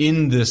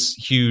in this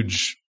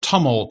huge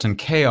tumult and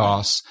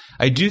chaos,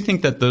 I do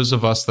think that those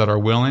of us that are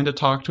willing to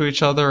talk to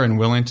each other and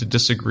willing to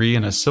disagree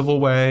in a civil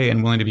way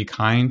and willing to be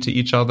kind to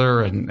each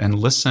other and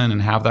listen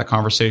and have that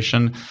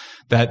conversation,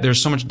 that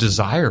there's so much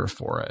desire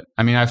for it.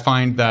 I mean, I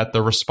find that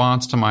the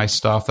response to my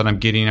stuff that I'm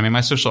getting, I mean,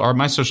 my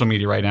social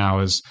media right now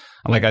is,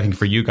 like, I think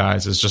for you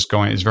guys is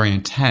very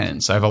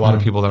intense. I have a lot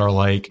of people that are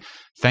like,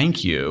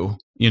 thank you,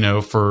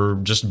 for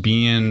just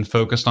being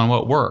focused on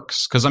what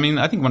works. Because, I mean,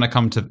 I think when I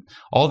come to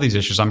all these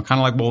issues, I'm kind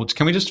of like, well,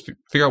 can we just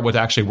figure out what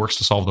actually works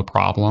to solve the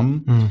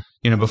problem,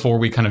 before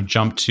we kind of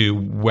jump to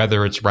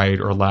whether it's right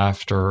or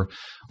left or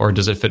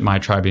does it fit my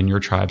tribe and your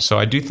tribe? So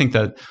I do think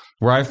that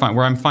where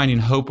I'm finding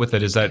hope with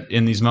it is that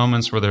in these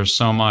moments where there's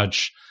so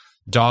much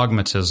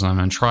dogmatism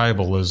and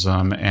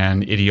tribalism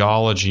and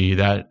ideology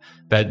that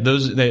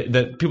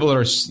people that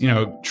are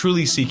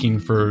truly seeking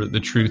for the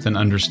truth and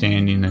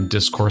understanding and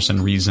discourse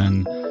and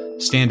reason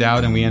stand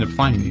out, and we end up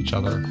finding each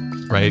other,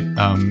 right,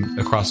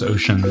 across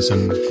oceans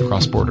and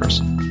across borders.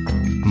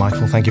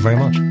 Michael, thank you very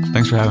much.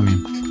 Thanks for having me.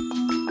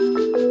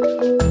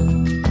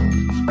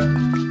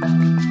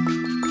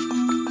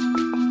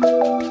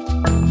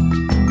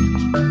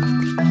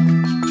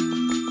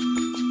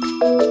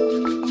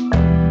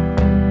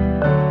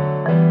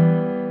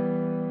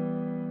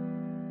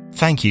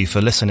 Thank you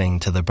for listening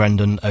to The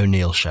Brendan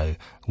O'Neill Show.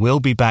 We'll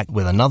be back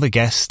with another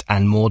guest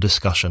and more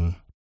discussion.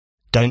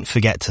 Don't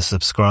forget to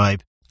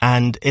subscribe.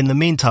 And in the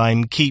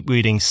meantime, keep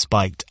reading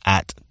Spiked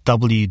at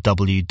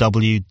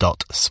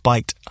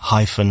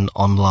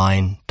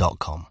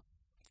www.spiked-online.com.